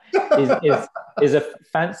now. Is a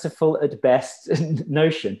fanciful at best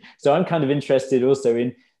notion. So I'm kind of interested also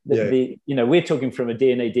in we're talking from a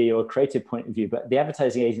D&AD or a creative point of view, but the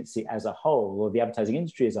advertising agency as a whole, or the advertising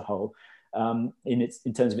industry as a whole,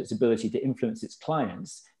 in terms of its ability to influence its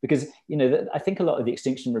clients. Because I think a lot of the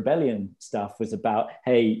Extinction Rebellion stuff was about,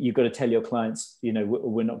 hey, you've got to tell your clients,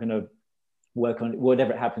 we're not going to work on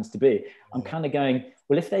whatever it happens to be. I'm kind of going,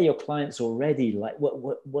 well, if they're your clients already, like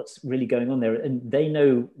what's really going on there? And they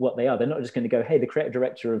know what they are. They're not just going to go, hey, the creative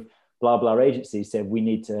director of blah blah agency said we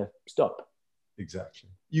need to stop. Exactly.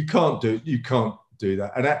 You can't do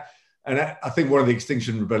that. And I think one of the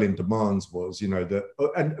Extinction Rebellion demands was, that,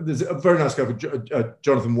 and there's a very nice guy called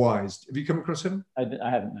Jonathan Wise. Have you come across him? I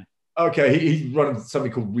haven't, no. Okay, he's running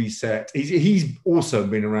something called Reset. He's also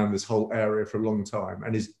been around this whole area for a long time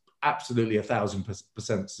and is absolutely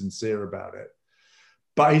 1,000% sincere about it.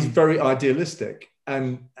 But he's very idealistic,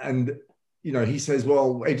 and he says,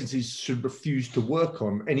 well, agencies should refuse to work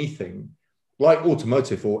on anything like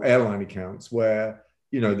automotive or airline accounts where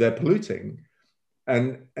they're polluting.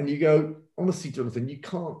 And you go, honestly, Jonathan, you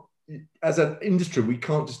can't, as an industry, we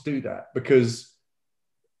can't just do that, because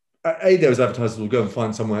A, those advertisers will go and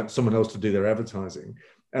find someone else to do their advertising.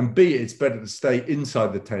 And B, it's better to stay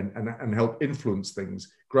inside the tent and help influence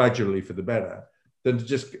things gradually for the better than to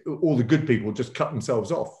just, all the good people just cut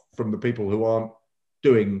themselves off from the people who aren't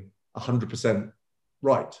doing 100%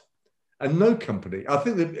 right. And no company, I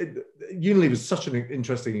think that Unilever is such an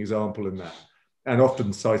interesting example in that, and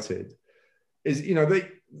often cited, is,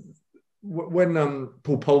 when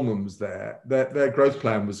Paul Polman was there, their growth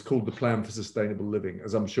plan was called the Plan for Sustainable Living,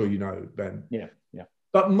 as I'm sure you know, Ben. Yeah.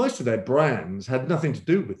 But most of their brands had nothing to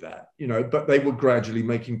do with that, but they were gradually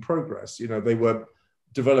making progress. They were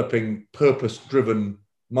developing purpose-driven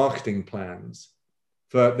marketing plans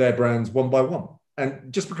for their brands one by one.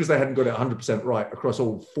 And just because they hadn't got it 100% right across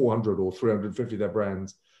all 400 or 350 of their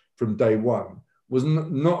brands from day one was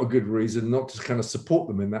not a good reason not to kind of support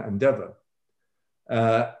them in that endeavor.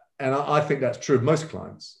 And I think that's true of most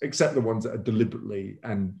clients, except the ones that are deliberately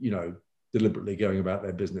going about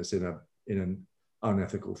their business in an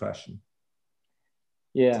unethical fashion.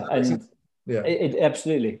 Yeah, and it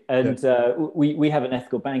absolutely. And we have an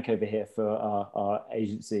ethical bank over here for our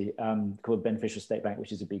agency called Beneficial State Bank,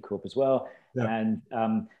 which is a B Corp as well. Yeah.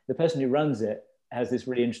 And the person who runs it has this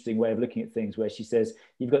really interesting way of looking at things, where she says,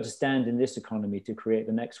 you've got to stand in this economy to create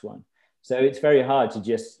the next one. So it's very hard to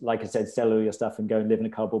just, like I said, sell all your stuff and go and live in a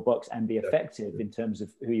cardboard box and be effective in terms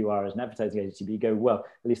of who you are as an advertising agency. But you go, well,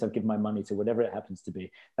 at least I've given my money to whatever it happens to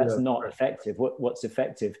be. That's not effective. What's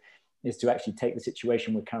effective is to actually take the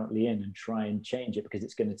situation we're currently in and try and change it, because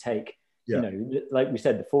it's going to take, like we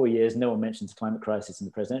said, the 4 years, no one mentions the climate crisis in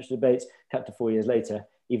the presidential debates. Cut to 4 years later,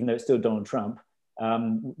 even though it's still Donald Trump,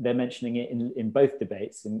 they're mentioning it in both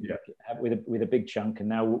debates and with a big chunk. And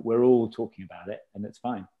now we're all talking about it, and it's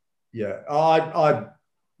fine. Yeah, I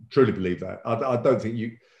truly believe that. I don't think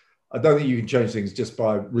you can change things just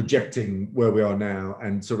by rejecting where we are now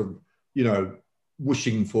and sort of,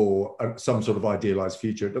 wishing for some sort of idealized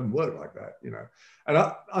future. It doesn't work like that, And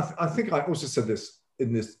I think I also said this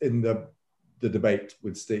in the debate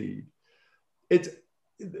with Steve.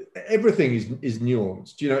 Everything is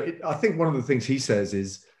nuanced. I think one of the things he says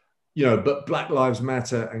is, but Black Lives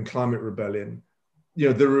Matter and climate rebellion,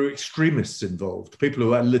 there are extremists involved, people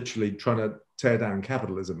who are literally trying to tear down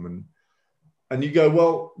capitalism. And you go,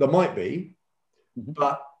 well, there might be,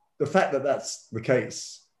 but the fact that that's the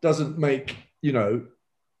case doesn't make, the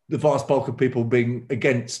vast bulk of people being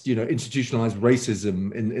against, institutionalized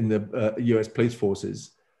racism in the US police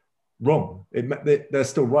forces wrong. They're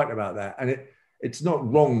still right about that. And it's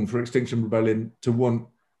not wrong for Extinction Rebellion to want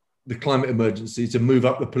the climate emergency to move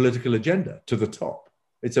up the political agenda to the top.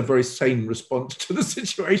 It's a very sane response to the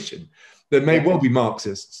situation. There may well be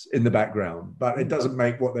Marxists in the background, but it doesn't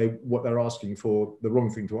make what they're asking for the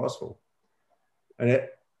wrong thing to ask for. And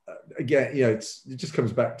it just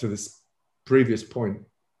comes back to this previous point,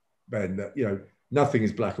 Ben, that nothing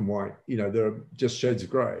is black and white. There are just shades of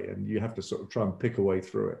grey, and you have to sort of try and pick a way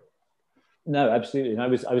through it. No, absolutely. And I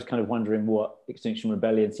was kind of wondering what Extinction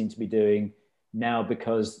Rebellion seemed to be doing now,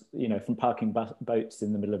 because from parking boats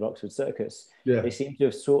in the middle of Oxford Circus, they seem to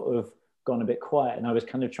have sort of gone a bit quiet. And I was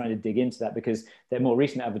kind of trying to dig into that, because their more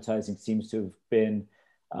recent advertising seems to have been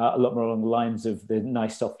a lot more along the lines of the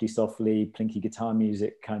nice softly plinky guitar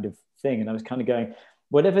music kind of thing. And I was kind of going,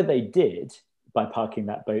 whatever they did by parking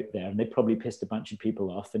that boat there, and they probably pissed a bunch of people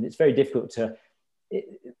off, and it's very difficult to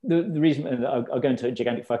the reason, and I'll go into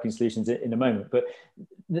gigantic fucking solutions in a moment, but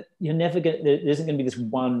you're never going. There isn't going to be this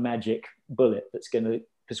one magic bullet that's going to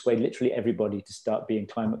persuade literally everybody to start being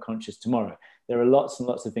climate conscious tomorrow. There are lots and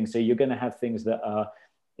lots of things. So you're going to have things that are,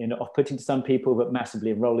 off-putting to some people, but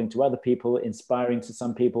massively enrolling to other people, inspiring to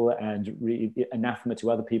some people, and anathema to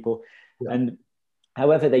other people. Yeah. And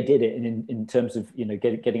however they did it, and in terms of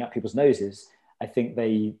getting up people's noses, I think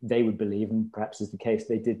they would believe, and perhaps is the case,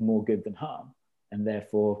 they did more good than harm, and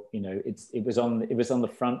therefore it was on the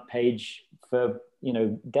front page for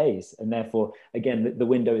days, and therefore again the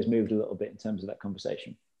window is moved a little bit in terms of that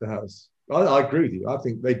conversation. The house. I agree with you. I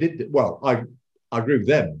think they did well. I agree with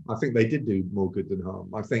them. I think they did do more good than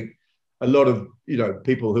harm. I think a lot of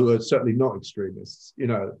people who are certainly not extremists,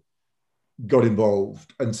 got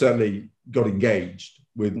involved and certainly got engaged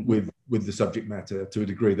with the subject matter to a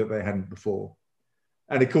degree that they hadn't before.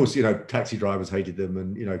 And of course, taxi drivers hated them,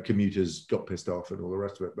 and commuters got pissed off, and all the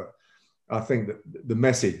rest of it. But I think that the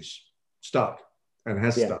message stuck and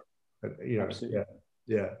has stuck. Absolutely.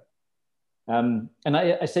 Yeah. And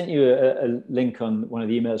I sent you a link on one of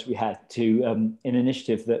the emails we had to an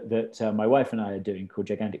initiative that my wife and I are doing called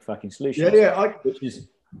Gigantic Fucking Solutions. Yeah.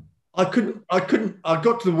 I got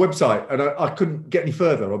to the website and I couldn't get any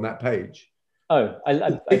further on that page. Oh,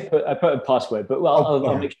 I put a password, but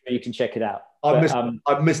I'll make sure you can check it out.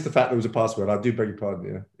 I missed the fact there was a password. I do beg your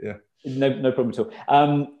pardon. Yeah. No problem at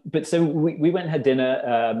all. But so we went and had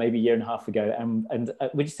dinner maybe a year and a half ago, and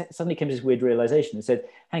we just suddenly came to this weird realization and said,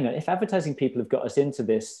 hang on, if advertising people have got us into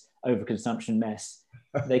this overconsumption mess,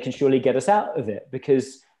 they can surely get us out of it,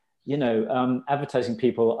 because advertising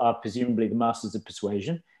people are presumably the masters of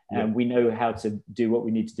persuasion, and we know how to do what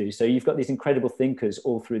we need to do. So you've got these incredible thinkers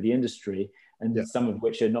all through the industry, and some of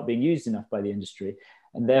which are not being used enough by the industry,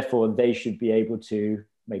 and therefore they should be able to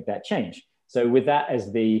make that change. So with that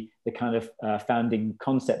as the kind of founding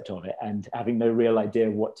concept of it, and having no real idea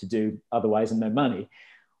of what to do otherwise and no money,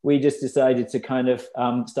 we just decided to kind of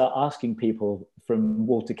start asking people, from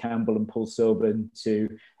Walter Campbell and Paul Silburn to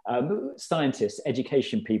scientists,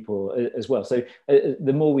 education people as well. So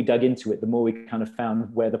the more we dug into it, the more we kind of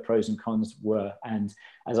found where the pros and cons were. And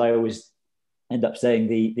as I always end up saying,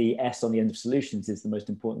 the S on the end of solutions is the most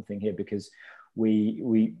important thing here, because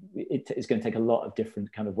it's going to take a lot of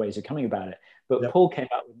different kind of ways of coming about it. But Paul came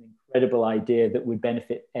up with an incredible idea that would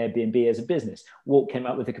benefit Airbnb as a business. Walt came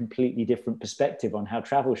up with a completely different perspective on how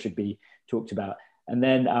travel should be talked about. And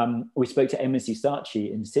then we spoke to M&C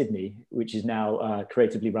Saatchi in Sydney, which is now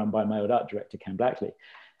creatively run by my old art director, Cam Blackley.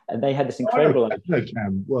 And they had this incredible idea.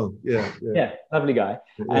 Cam. Well, yeah, lovely guy.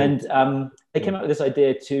 Yeah. And they came up with this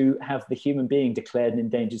idea to have the human being declared an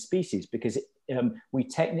endangered species, because we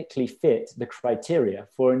technically fit the criteria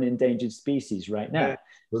for an endangered species right now.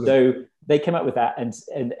 Yeah, so they came up with that,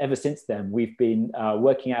 and ever since then, we've been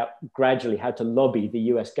working out gradually how to lobby the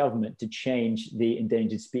US government to change the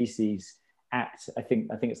Endangered Species Act. I think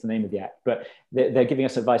it's the name of the act, but they're giving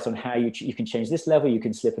us advice on how you can change this level, you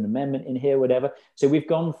can slip an amendment in here, whatever. So we've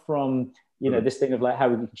gone from this thing of like how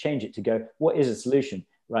we can change it to go, what is a solution,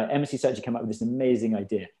 right? M&C Saatchi came up with this amazing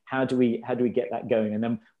idea. How do we get that going? And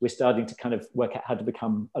then we're starting to kind of work out how to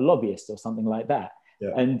become a lobbyist or something like that.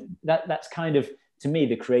 Yeah. And that's kind of, to me,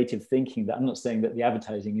 the creative thinking that I'm not saying that the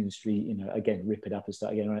advertising industry, again, rip it up and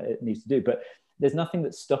start again, it needs to do, but there's nothing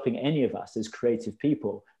that's stopping any of us as creative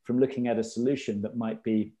people from looking at a solution that might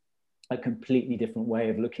be a completely different way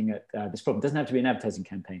of looking at this problem. It doesn't have to be an advertising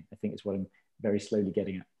campaign, I think is what I'm very slowly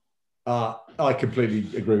getting at. I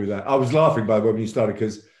completely agree with that. I was laughing, by the way, when you started,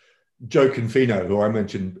 because Joe Confino, who I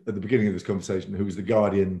mentioned at the beginning of this conversation, who was the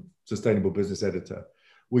Guardian Sustainable Business Editor,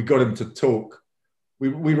 we got him to talk.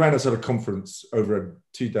 We ran a sort of conference over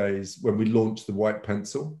 2 days when we launched the White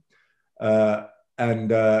Pencil. And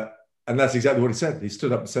that's exactly what he said. He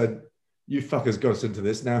stood up and said, "You fuckers got us into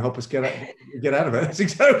this. Now help us get out of it." That's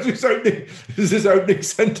exactly his opening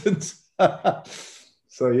sentence.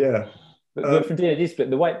 So yeah. But from D&D Split,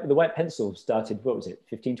 the White Pencil started, what was it,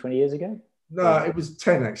 15, 20 years ago? No, it was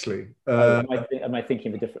 10 actually. Am I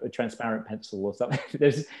thinking of a transparent pencil or something?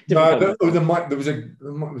 There might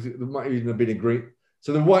even have been a green.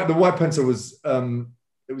 So the White Pencil was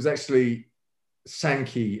it was actually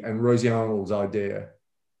Sankey and Rosie Arnold's idea,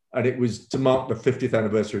 and it was to mark the 50th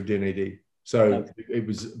anniversary of D&AD. So it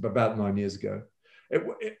was about 9 years ago.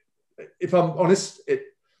 If I'm honest,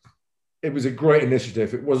 it was a great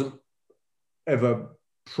initiative. It wasn't ever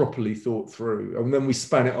properly thought through, and then we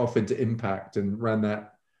span it off into Impact and ran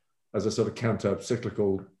that as a sort of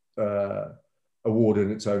counter-cyclical award in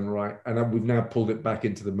its own right, and we've now pulled it back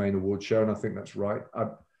into the main award show, and I think that's right.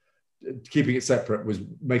 Keeping it separate was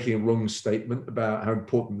making a wrong statement about how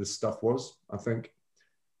important this stuff was, I think.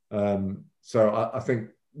 So I think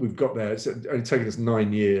we've got there. It's only taken us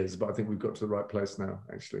 9 years, but I think we've got to the right place now,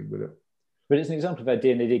 actually, with it. But it's an example of our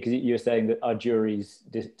D&AD, because you were saying that our juries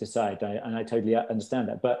decide, and I totally understand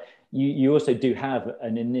that. But you also do have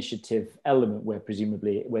an initiative element where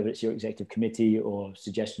presumably, whether it's your executive committee or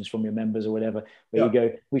suggestions from your members or whatever, where you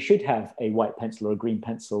go, we should have a white pencil or a green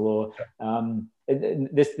pencil, or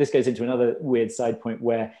this goes into another weird side point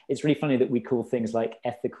where it's really funny that we call things like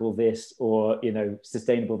ethical this or, you know,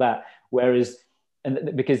 sustainable that, whereas,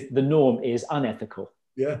 and because the norm is unethical.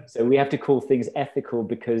 Yeah. So we have to call things ethical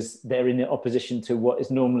because they're in opposition to what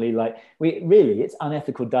is normally like, it's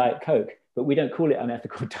unethical Diet Coke, but we don't call it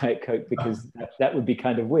unethical Diet Coke because that would be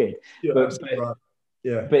kind of weird. Yeah, but right.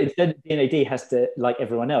 Yeah. But instead, DNAD has to, like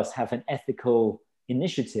everyone else, have an ethical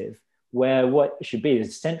initiative where what should be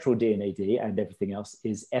is central DNAD and everything else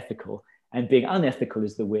is ethical, and being unethical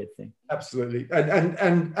is the weird thing. Absolutely.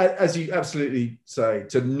 And as you absolutely say,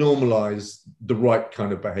 to normalize the right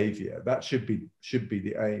kind of behavior, that should be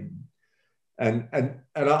the aim. And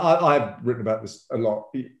I've written about this a lot.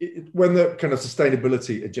 When the kind of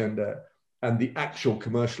sustainability agenda and the actual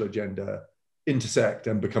commercial agenda intersect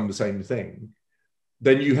and become the same thing,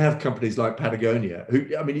 then you have companies like Patagonia, who,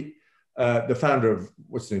 I mean, the founder of,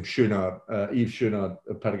 what's his name, Yves Chouinard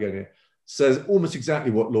of Patagonia, says almost exactly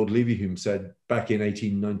what Lord Leverhulme said back in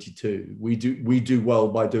 1892. We do well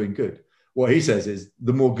by doing good. What he says is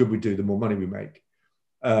the more good we do, the more money we make.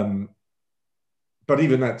 But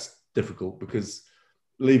even that's difficult because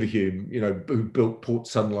Leverhulme, you know, who built Port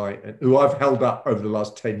Sunlight, and who I've held up over the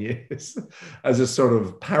last 10 years as a sort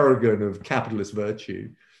of paragon of capitalist virtue,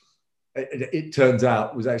 it turns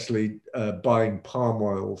out was actually buying palm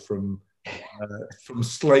oil from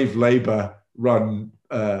slave labor run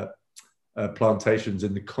plantations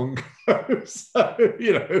in the Congo. So,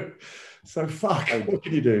 you know, so fuck, what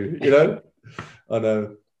can you do? You know, I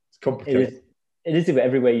know it's complicated. It is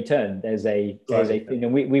everywhere you turn. There's a thing,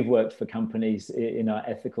 and we've worked for companies in our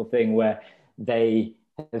ethical thing where they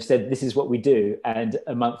have said this is what we do, and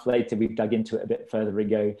a month later we've dug into it a bit further and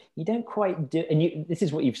go, you don't quite do, and this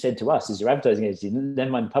is what you've said to us as your advertising agency, never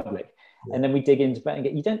mind the public, and then we dig into that and go,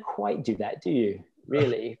 you don't quite do that, do you?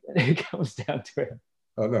 Really? It comes down to it.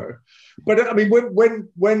 I know, but I mean,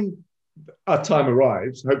 when our time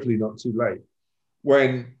arrives, hopefully not too late,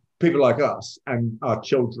 when people like us and our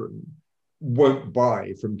children won't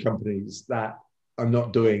buy from companies that are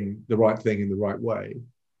not doing the right thing in the right way,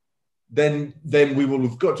 then we will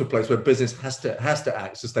have got to a place where business has to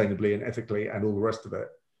act sustainably and ethically and all the rest of it.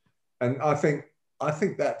 And I think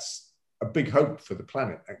that's a big hope for the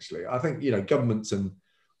planet. Actually, I think, you know, governments and,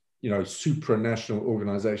 you know, supranational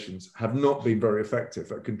organizations have not been very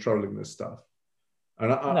effective at controlling this stuff.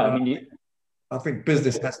 And I think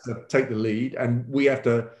business has to take the lead, and we have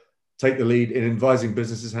to take the lead in advising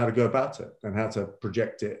businesses how to go about it and how to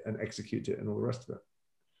project it and execute it and all the rest of it.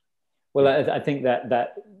 Well, I think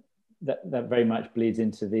that very much bleeds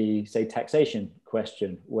into the, say, taxation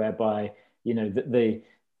question, whereby, you know, the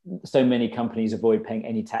so many companies avoid paying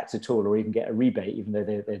any tax at all, or even get a rebate, even though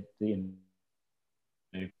they're you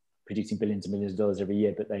know, producing billions and millions of dollars every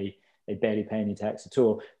year, but they barely pay any tax at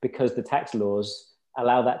all because the tax laws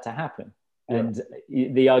allow that to happen. Yeah. And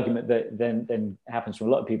the argument that then happens from a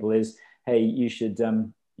lot of people is, hey, you should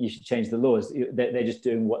change the laws. They're just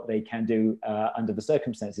doing what they can do under the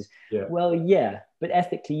circumstances. Yeah. Well, yeah, but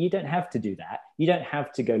ethically, you don't have to do that. You don't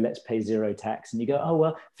have to go, let's pay zero tax. And you go, oh,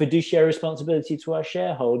 well, fiduciary responsibility to our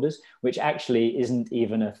shareholders, which actually isn't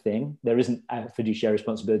even a thing. There isn't a fiduciary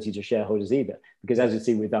responsibility to shareholders either. Because as you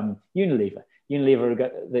see with Unilever,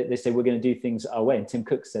 they say we're going to do things our way. And Tim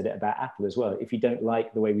Cook said it about Apple as well. If you don't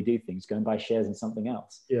like the way we do things, go and buy shares in something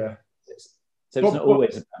else. Yeah. So it's not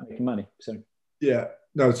always about making money. So yeah.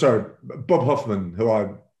 No, sorry. Bob Hoffman, who I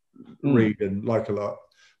read and like a lot,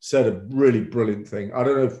 said a really brilliant thing. I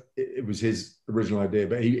don't know if it was his original idea,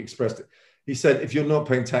 but he expressed it. He said, if you're not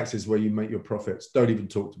paying taxes where you make your profits, don't even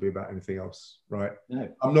talk to me about anything else, right? No,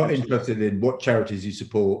 I'm not interested in what charities you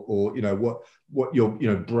support or, you know, what your, you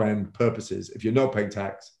know, brand purpose is. If you're not paying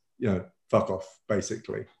tax, you know, fuck off,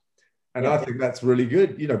 basically. And I think that's really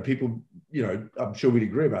good. You know, people, you know, I'm sure we'd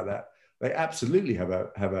agree about that. They absolutely have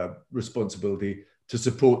a responsibility to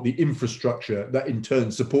support the infrastructure that in turn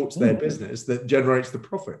supports their business that generates the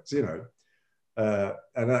profits, you know.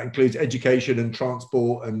 And that includes education and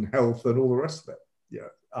transport and health and all the rest of it. Yeah,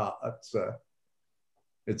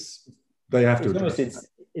 they have to.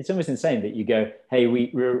 It's almost insane that you go, hey, we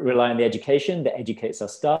rely on the education that educates our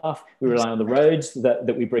staff. We rely on the roads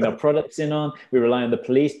that we bring our products in on. We rely on the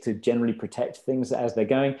police to generally protect things as they're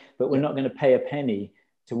going, but we're not going to pay a penny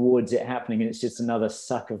towards it happening. And it's just another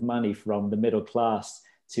suck of money from the middle class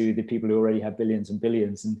to the people who already have billions and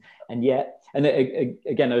billions. And yet, and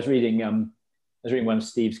again, I was reading one of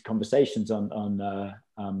Steve's conversations on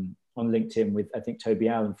LinkedIn with, I think, Toby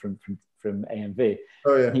Allen from from AMV.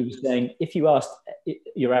 Oh yeah. And he was saying, if you asked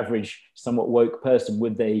your average, somewhat woke person,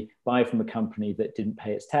 would they buy from a company that didn't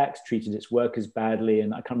pay its tax, treated its workers badly,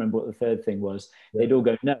 and I can't remember what the third thing was, they'd all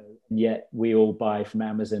go no, and yet we all buy from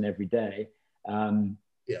Amazon every day.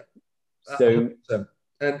 Yeah. So, 100%.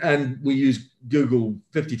 And we use Google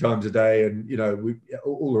 50 times a day, and we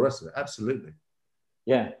all the rest of it. Absolutely.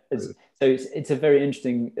 Yeah, it's a very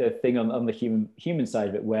interesting thing on the human side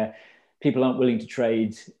of it, where people aren't willing to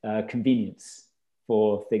trade convenience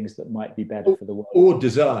for things that might be better for the world. Or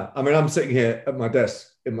desire. I mean, I'm sitting here at my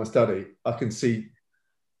desk in my study. I can see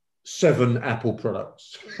 7 Apple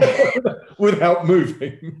products without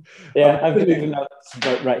moving. Yeah, I'm moving up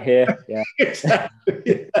right here. Yeah,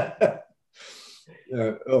 exactly.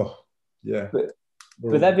 Yeah. Oh, yeah.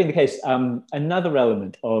 But that being the case, another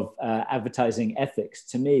element of advertising ethics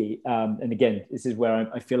to me, and again, this is where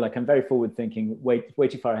I feel like I'm very forward thinking, way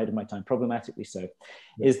too far ahead of my time, problematically so,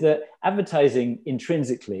 is that advertising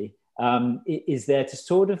intrinsically is there to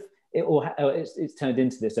sort of, it's turned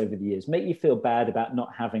into this over the years, make you feel bad about not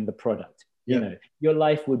having the product. Your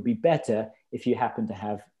life would be better if you happen to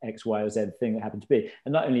have X, Y, or Z thing that happened to be.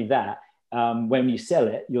 And not only that, when you sell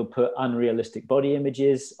it, you'll put unrealistic body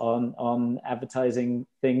images on advertising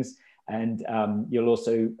things, and you'll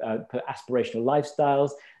also put aspirational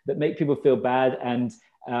lifestyles that make people feel bad, and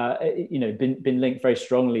been linked very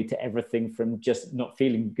strongly to everything from just not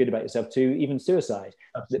feeling good about yourself to even suicide.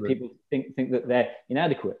 Absolutely. That people think that they're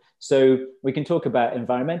inadequate. So we can talk about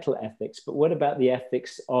environmental ethics, but what about the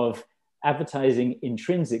ethics of advertising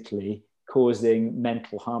intrinsically causing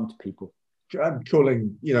mental harm to people? I'm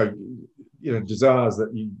calling, desires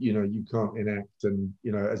that you can't enact, and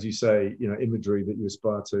as you say, imagery that you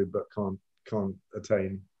aspire to but can't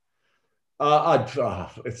attain.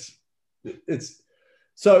 It's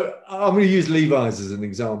so I'm going to use Levi's as an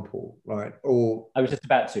example, right? Or I was just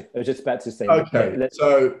about to say. Okay,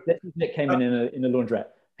 so it came in a laundrette,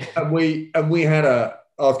 and we had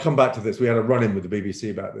I'll come back to this. We had a run-in with the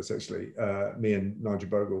BBC about this, actually. Me and Nigel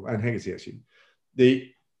Bogle and Hegarty, actually.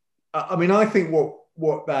 I think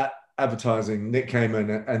what that advertising, Nick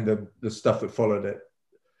Kamen and the stuff that followed it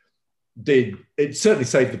did, it certainly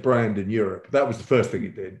saved the brand in Europe. That was the first thing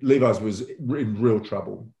it did. Levi's was in real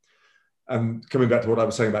trouble. And coming back to what I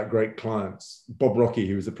was saying about great clients, Bob Rocky,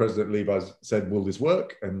 who was the president of Levi's, said, will this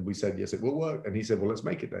work? And we said, yes, it will work. And he said, well, let's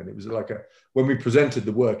make it then. It was like when we presented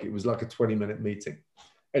the work, it was like a 20-minute meeting.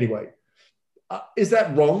 Anyway, is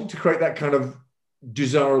that wrong to create that kind of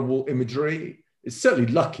desirable imagery? It's certainly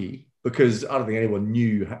lucky, because I don't think anyone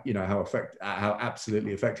knew, how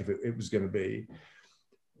absolutely effective it was going to be.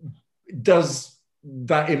 Does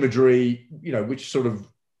that imagery, which sort of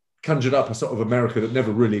conjured up a sort of America that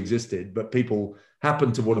never really existed, but people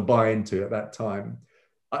happened to want to buy into at that time,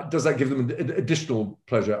 does that give them additional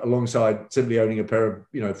pleasure alongside simply owning a pair of,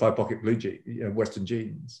 5-pocket blue Western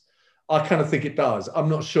jeans? I kind of think it does. I'm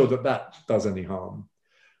not sure that does any harm,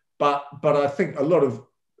 but I think a lot of,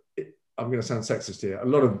 I'm going to sound sexist here, a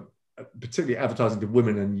lot of particularly advertising to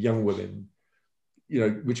women and young women,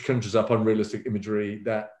 which conjures up unrealistic imagery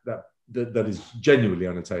that is genuinely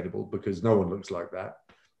unattainable because no one looks like that.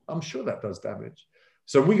 I'm sure that does damage.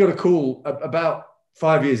 So we got a call about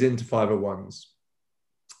 5 years into 501s.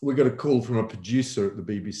 We got a call from a producer at the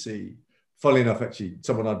BBC. Funnily enough, actually,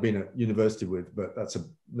 someone I'd been at university with, but that's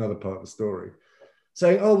another part of the story.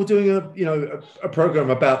 Saying, oh, we're doing a program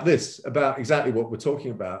about this, about exactly what we're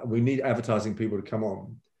talking about, and we need advertising people to come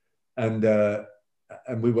on. And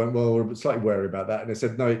we went, well, we're slightly wary about that. And they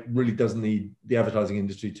said, no, it really does need the advertising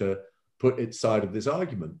industry to put its side of this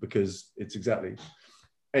argument, because it's exactly.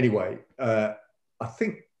 Anyway, I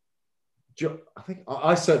think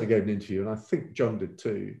I certainly gave an interview, and I think John did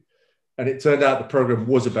too. And it turned out the program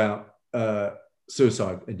was about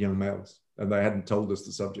suicide in young males, and they hadn't told us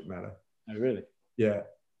the subject matter. Oh, really? Yeah.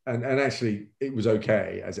 And actually, it was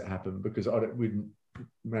okay as it happened, because we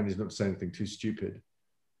managed not to say anything too stupid.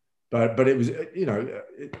 But it was,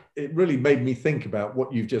 it really made me think about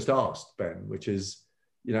what you've just asked, Ben, which is,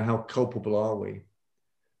 how culpable are we?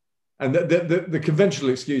 And the conventional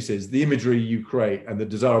excuse is the imagery you create and the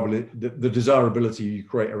desirability you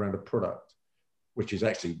create around a product, which is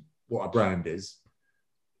actually what a brand is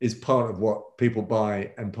part of what people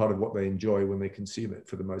buy and part of what they enjoy when they consume it,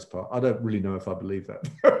 for the most part. I don't really know if I believe that,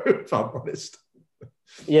 if I'm honest.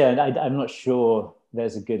 Yeah, and I'm not sure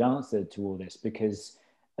there's a good answer to all this, because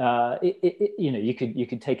you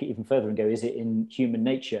could take it even further and go, is it in human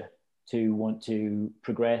nature to want to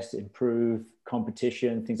progress, improve,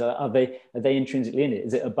 competition, things like that? Are they intrinsically in it?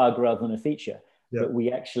 Is it a bug rather than a feature? Yeah. That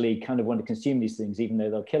we actually kind of want to consume these things, even though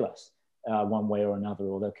they'll kill us one way or another,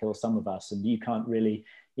 or they'll kill some of us, and you can't really,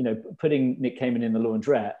 you know, putting Nick Kamen in the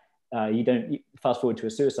laundrette, you don't fast forward to a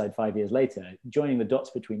suicide 5 years later. Joining the dots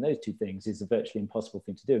between those two things is a virtually impossible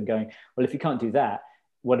thing to do. And going, well, if you can't do that,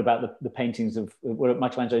 what about the paintings of what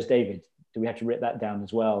Michelangelo's David? Do we have to rip that down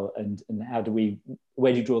as well? And how do we,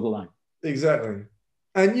 where do you draw the line? Exactly.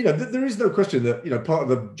 And, you know, there is no question that, you know, part of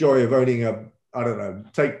the joy of owning I don't know,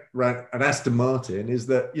 take an Aston Martin is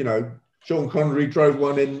that, you know, Sean Connery drove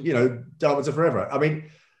one in, you know, Diamonds Are Forever. I mean,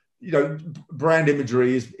 you know, brand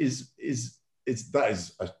imagery is that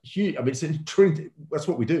is a huge, I mean, that's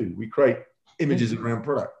what we do. We create images around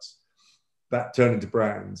products that turn into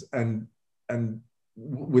brands. And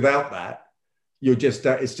without that,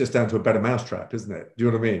 it's just down to a better mousetrap, isn't it? Do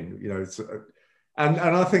you know what I mean? You know, and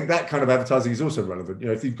I think that kind of advertising is also relevant. You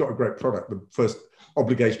know, if you've got a great product, the first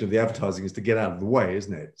obligation of the advertising is to get out of the way,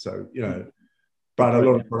 isn't it? So, you know, but a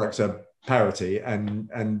lot of products are parity and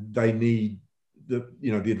they need the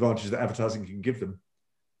advantages that advertising can give them.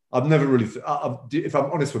 I've never really, if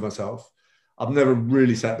I'm honest with myself, I've never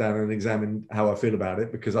really sat down and examined how I feel about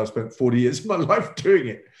it because I've spent 40 years of my life doing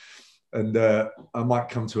it. And I might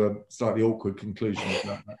come to a slightly awkward conclusion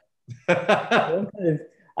about that.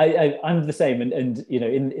 I'm the same, and you know,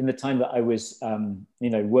 in the time that I was, you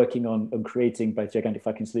know, working on creating both Gigantic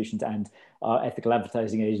Fucking Solutions and our ethical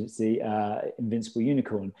advertising agency, Invincible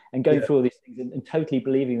Unicorn, and going through all these things and totally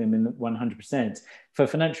believing them in 100%. For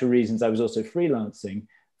financial reasons, I was also freelancing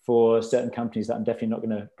for certain companies that I'm definitely not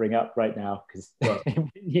going to bring up right now because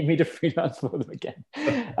you need me to freelance for them again.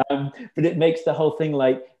 But it makes the whole thing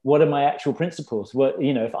like, what are my actual principles? What,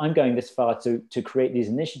 you know, if I'm going this far to create these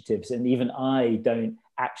initiatives and even I don't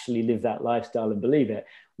actually live that lifestyle and believe it,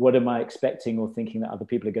 what am I expecting or thinking that other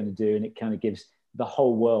people are going to do? And it kind of gives the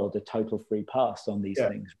whole world a total free pass on these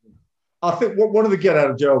things. I think one of the get out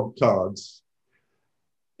of jail cards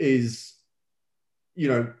is, you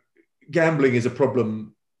know, gambling is a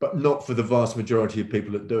problem, but not for the vast majority of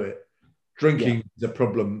people that do it. Drinking is a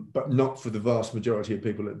problem, but not for the vast majority of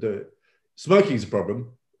people that do it. Smoking is a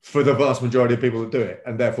problem for the vast majority of people that do it,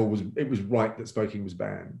 and therefore it was right that smoking was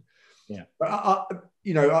banned. Yeah, but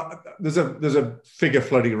there's a figure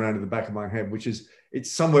floating around in the back of my head, which is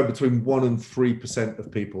it's somewhere between 1% and 3%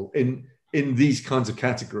 of people in these kinds of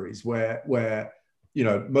categories where you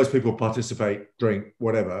know most people participate, drink,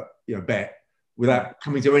 whatever, you know, bet without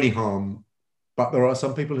coming to any harm. But there are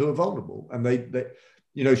some people who are vulnerable, and they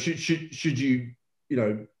you know, should you, you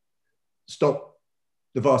know, stop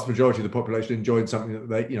the vast majority of the population enjoying something that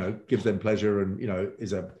they, you know, gives them pleasure and, you know,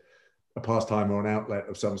 is a pastime or an outlet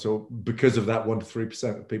of some sort because of that 1% to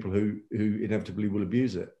 3% of people who inevitably will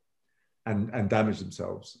abuse it and damage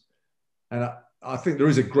themselves. And I think there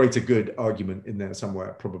is a greater good argument in there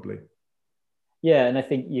somewhere, probably. Yeah, and I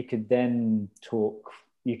think you could then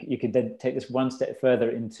you could then take this one step further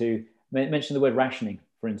into, mention the word rationing,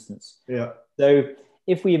 for instance. Yeah. So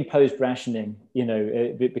if we imposed rationing, you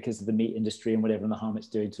know, because of the meat industry and whatever and the harm it's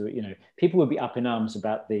doing to it, you know, people would be up in arms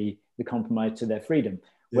about the compromise to their freedom.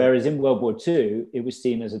 Yeah. Whereas in World War II, it was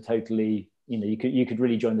seen as a totally, you know, you could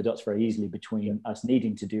really join the dots very easily between us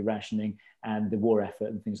needing to do rationing and the war effort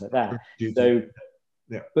and things like that. So,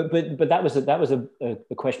 but that was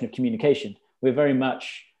a question of communication. We're very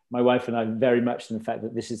much, my wife and I, very much in the fact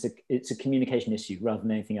that it's a communication issue rather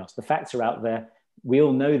than anything else. The facts are out there. We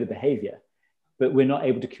all know the behavior, but we're not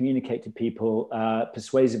able to communicate to people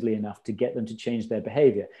persuasively enough to get them to change their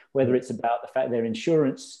behavior, whether it's about the fact their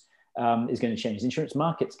insurance is going to change. The insurance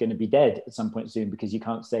market's going to be dead at some point soon because you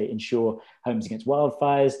can't say insure homes against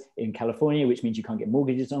wildfires in California, which means you can't get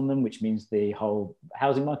mortgages on them, which means the whole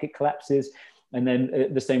housing market collapses. And then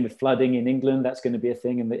the same with flooding in England, that's going to be a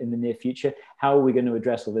thing in the near future. How are we going to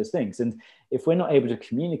address all those things? And if we're not able to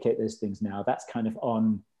communicate those things now, that's kind of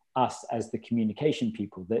on us as the communication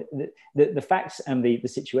people. The facts and the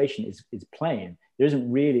situation is plain. There isn't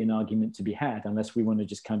really an argument to be had unless we want to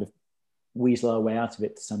just kind of weasel our way out of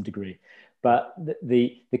it to some degree. But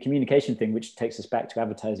the communication thing, which takes us back to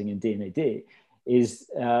advertising and D&AD, is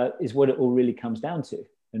what it all really comes down to.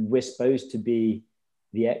 And we're supposed to be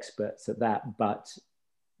the experts at that, but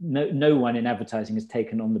no one in advertising has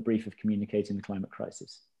taken on the brief of communicating the climate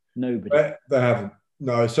crisis. Nobody. They haven't.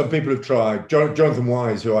 No, some people have tried. Jonathan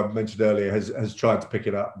Wise, who I mentioned earlier, has tried to pick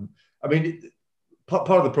it up. I mean, part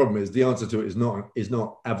of the problem is the answer to it is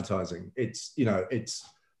not advertising. It's, you know, it's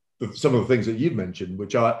some of the things that you've mentioned,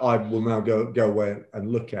 which I will now go away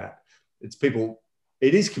and look at. It's people.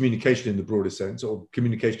 It is communication in the broader sense, or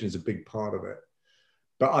communication is a big part of it.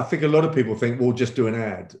 But I think a lot of people think, well, just do an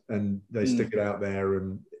ad and they stick it out there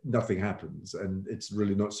and nothing happens. And it's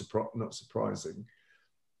really not surprising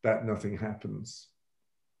that nothing happens.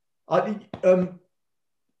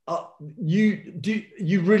 uh,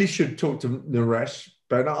 you really should talk to Naresh,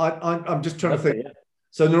 Ben. I'm just trying to think. Yeah.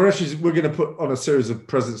 So Naresh we're going to put on a series of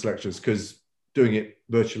presence lectures because doing it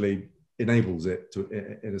virtually enables it to,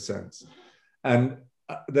 in a sense, and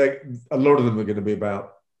a lot of them are going to be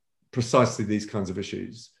about precisely these kinds of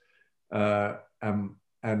issues, and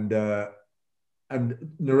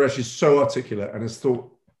Naresh is so articulate and has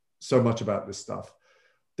thought so much about this stuff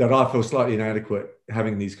that I feel slightly inadequate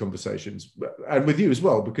having these conversations, and with you as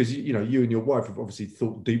well, because you and your wife have obviously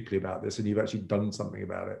thought deeply about this, and you've actually done something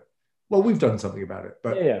about it. Well, we've done something about it,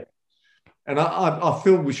 but Yeah. And I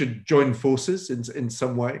feel we should join forces in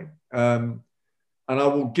some way, and I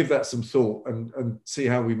will give that some thought and see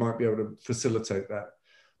how we might be able to facilitate that.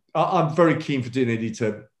 I'm very keen for DNAD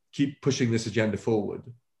to keep pushing this agenda forward.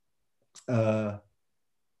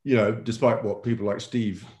 Despite what people like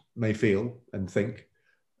Steve may feel and think.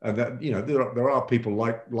 And that there are people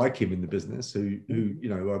like him in the business who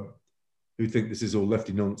think this is all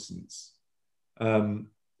lefty nonsense,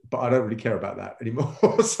 but I don't really care about that anymore.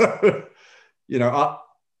 So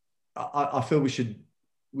I feel we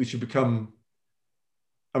should become.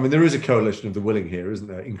 I mean, there is a coalition of the willing here, isn't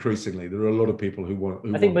there? Increasingly, there are a lot of people who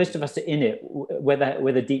want. I think most of us are in it,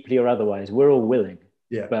 whether deeply or otherwise. We're all willing.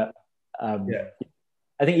 Yeah. But I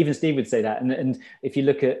think even Steve would say that. And if you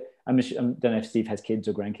look at, I don't know if Steve has kids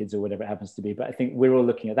or grandkids or whatever it happens to be, but I think we're all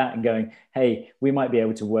looking at that and going, hey, we might be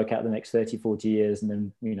able to work out the next 30, 40 years. And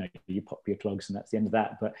then, you pop your clogs and that's the end of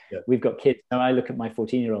that. But we've got kids. Now I look at my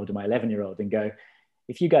 14-year-old and my 11-year-old and go,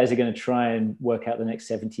 if you guys are going to try and work out the next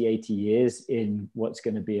 70, 80 years in what's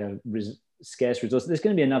going to be a scarce resource, there's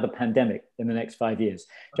going to be another pandemic in the next 5 years.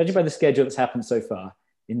 Judging by the schedule that's happened so far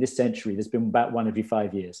in this century, there's been about one every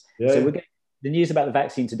 5 years. So we're getting, the news about the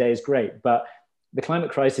vaccine today is great, but the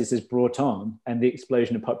climate crisis has brought on, and the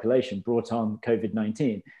explosion of population brought on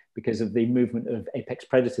COVID-19 because of the movement of apex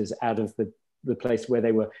predators out of the place where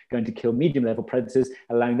they were going to kill medium level predators,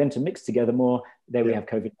 allowing them to mix together more. There we have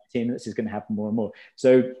COVID-19, and this is going to happen more and more.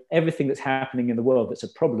 So everything that's happening in the world that's a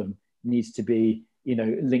problem needs to be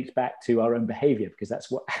linked back to our own behavior, because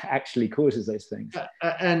that's what actually causes those things.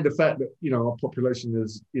 And the fact that our population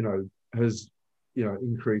has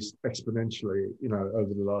increased exponentially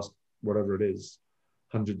over the last whatever it is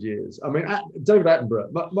 100 years. I mean, David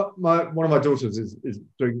Attenborough, one of my daughters is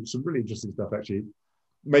doing some really interesting stuff, actually,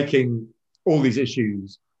 making all these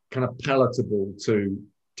issues kind of palatable to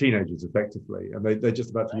teenagers effectively, and they're just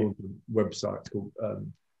about to launch a website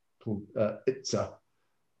called Itza.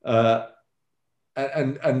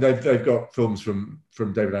 And they've got films from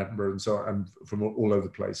David Attenborough and so on, and from all over the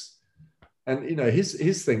place. And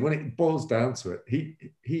his thing, when it boils down to it,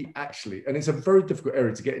 he actually, and it's a very difficult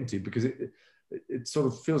area to get into because it sort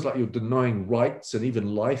of feels like you're denying rights and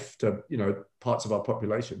even life to parts of our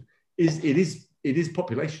population. It is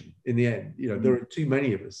population in the end. There are too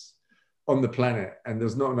many of us on the planet, and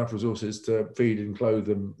there's not enough resources to feed and clothe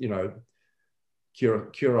and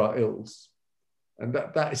cure our ills, and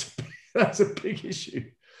that's a big issue.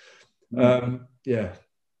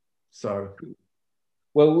 So.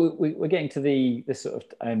 Well, we're getting to this sort of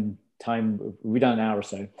time. We've done an hour or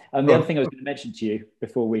so. And the other thing I was going to mention to you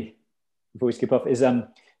before we skip off is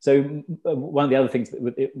so one of the other things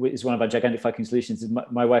that is one of our gigantic fucking solutions is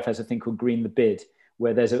my wife has a thing called Green the Bid,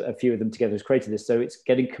 where there's a few of them together who's created this. So it's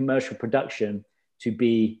getting commercial production to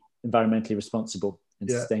be environmentally responsible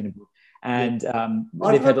and sustainable. And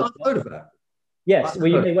I've heard of that. Yes, well,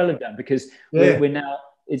 you may well have done, because we're now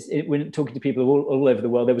we're talking to people all over the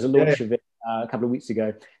world. There was a launch of it a couple of weeks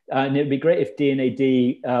ago, and it would be great if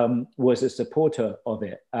DNAD was a supporter of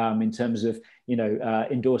it in terms of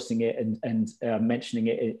endorsing it and mentioning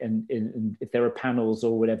it, and if there are panels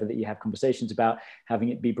or whatever that you have conversations about, having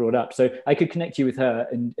it be brought up. So I could connect you with her,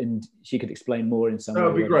 and she could explain more in some way. That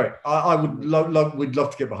would be great. I would we'd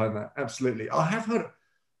love to get behind that. Absolutely. I have heard.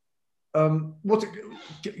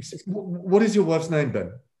 What is your wife's name,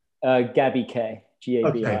 Ben? Gabby K. Gabi.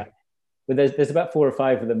 Okay. But there's about 4 or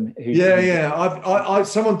 5 of them.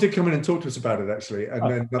 Someone did come in and talk to us about it, actually,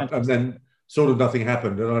 and then sort of nothing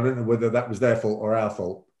happened, and I don't know whether that was their fault or our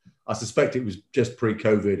fault. I suspect it was just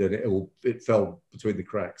pre-COVID, and it fell between the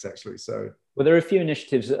cracks, actually. So. Well, there are a few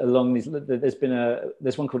initiatives along these.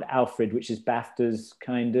 There's one called Alfred, which is BAFTA's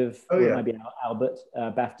kind of. It might be Albert,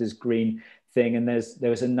 BAFTA's green thing, and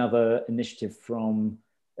there was another initiative from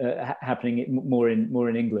happening more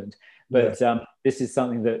in England. But this is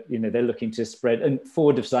something that they're looking to spread, and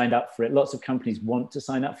Ford have signed up for it. Lots of companies want to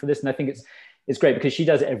sign up for this, and I think it's great because she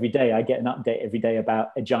does it every day. I get an update every day about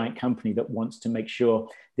a giant company that wants to make sure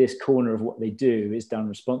this corner of what they do is done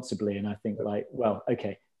responsibly. And I think like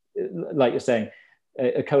you're saying,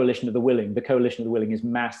 a coalition of the willing. The coalition of the willing is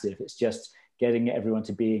massive. It's just getting everyone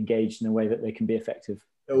to be engaged in a way that they can be effective.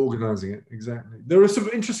 Organising it, exactly. There are some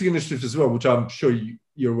interesting initiatives as well, which I'm sure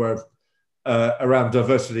you're aware of, around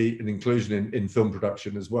diversity and inclusion in film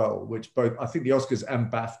production as well, which both, I think the Oscars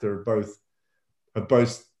and BAFTA have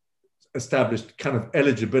both established kind of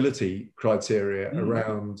eligibility criteria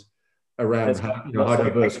around how, how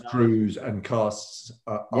diverse crews and casts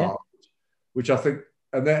are, which I think,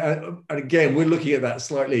 and again, we're looking at that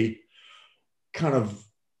slightly kind of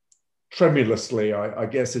tremulously, I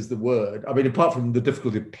guess is the word. I mean, apart from the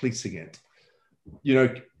difficulty of policing it,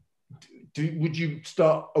 would you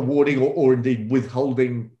start awarding or indeed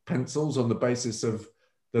withholding pencils on the basis of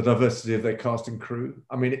the diversity of their cast and crew?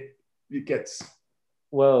 I mean, it gets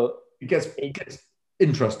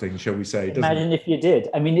interesting, shall we say? Imagine if you did.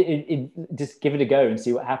 I mean, it just give it a go and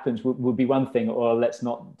see what happens would be one thing, or let's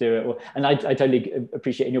not do it. And I totally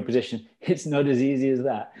appreciate in your position, it's not as easy as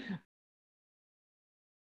that.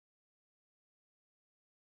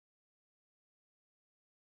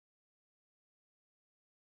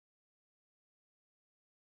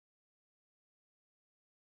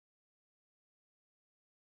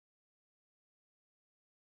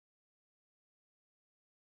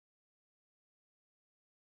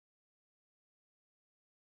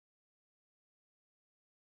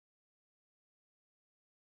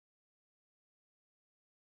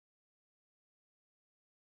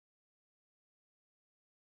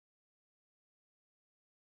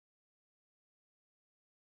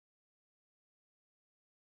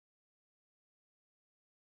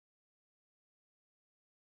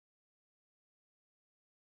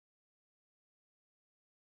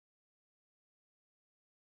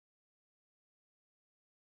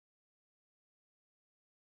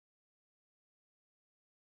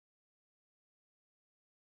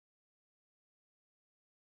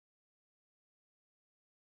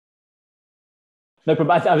 No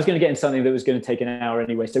problem. I was going to get into something that was going to take an hour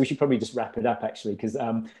anyway, so we should probably just wrap it up actually, because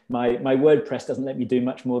my WordPress doesn't let me do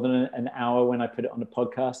much more than an hour when I put it on a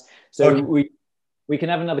podcast. So okay. we can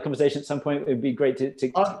have another conversation at some point. It'd be great to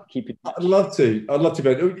keep it. I'd love to,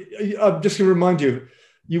 Ben. I'm just going to remind you,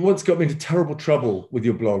 you once got me into terrible trouble with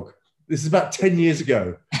your blog. This is about 10 years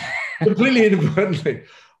ago, completely inadvertently.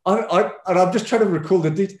 And I'm just trying to recall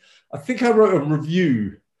the detail. I think I wrote a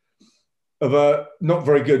review of a not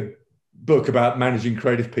very good book about managing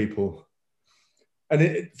creative people,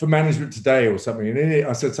 and for Management Today or something. And in it,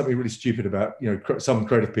 I said something really stupid about, some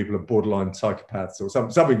creative people are borderline psychopaths or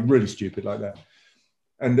something really stupid like that.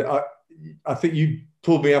 And I think you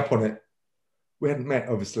pulled me up on it. We hadn't met,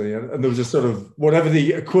 obviously, and there was a sort of whatever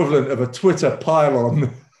the equivalent of a Twitter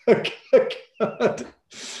pile-on.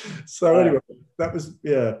 So anyway, that was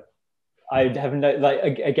I have no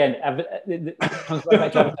again. Comes right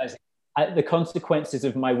back to advertising. The consequences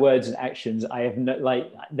of my words and actions, I have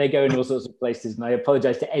no, they go in all sorts of places, and I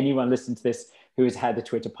apologize to anyone listening to this who has had a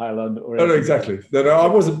Twitter pile-on. No, exactly. No, I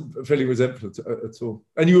wasn't feeling resentful at all.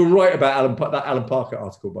 And you were right about that Alan Parker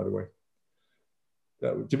article, by the way.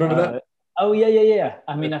 Do you remember that? Oh yeah.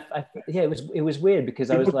 I mean, it was weird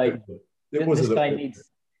because I was like, this guy needs.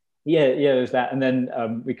 Yeah, it was that, and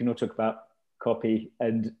then we can all talk about copy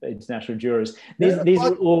and international jurors. These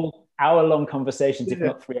are all hour-long conversations, if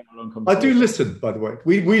not 3 hour-long conversations. I do listen, by the way.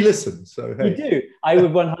 We listen, so hey. You do. I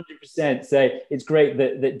would 100% say it's great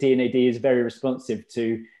that D&AD is very responsive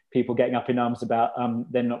to people getting up in arms about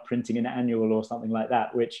them not printing an annual or something like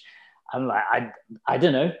that, which I'm like, I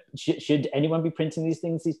don't know. Should anyone be printing these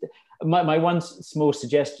things? My one small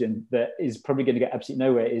suggestion that is probably going to get absolutely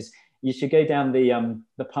nowhere is you should go down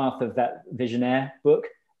the path of that Visionaire book.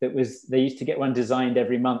 They used to get one designed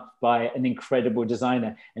every month by an incredible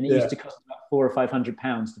designer, and it used to cost about £400 or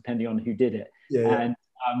 £500 depending on who did it. And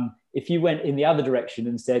if you went in the other direction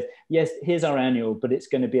and said, yes, here's our annual, but it's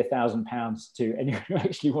going to be £1,000 to anyone who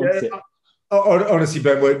actually wants it. Honestly,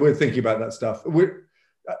 Ben, we're thinking about that stuff.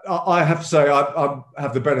 I have to say, I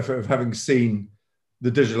have the benefit of having seen the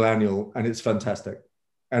digital annual, and it's fantastic.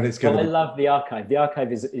 And it's going I love the archive. The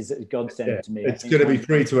archive is a godsend to me. It's going to be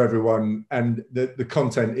free to everyone, and the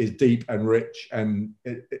content is deep and rich. And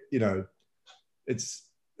it's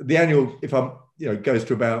the annual. If goes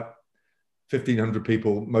to about 1,500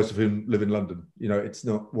 people, most of whom live in London. It's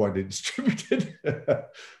not widely distributed,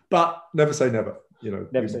 but never say never.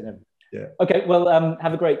 Never say never. Yeah. Okay. Well,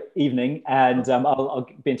 have a great evening, and I'll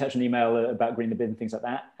be in touch on email about Green the Bin and things like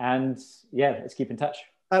that. And let's keep in touch.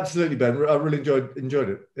 Absolutely, Ben. I really enjoyed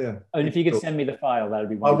it. Yeah. And if you could send me the file, that would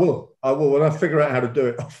be wonderful. I will. When I figure out how to do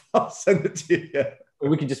it, I'll send it to you. Yeah. Or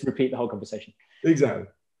we can just repeat the whole conversation. Exactly.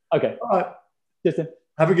 Okay. All right. Justin.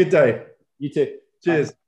 Have a good day. You too.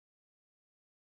 Cheers. Bye.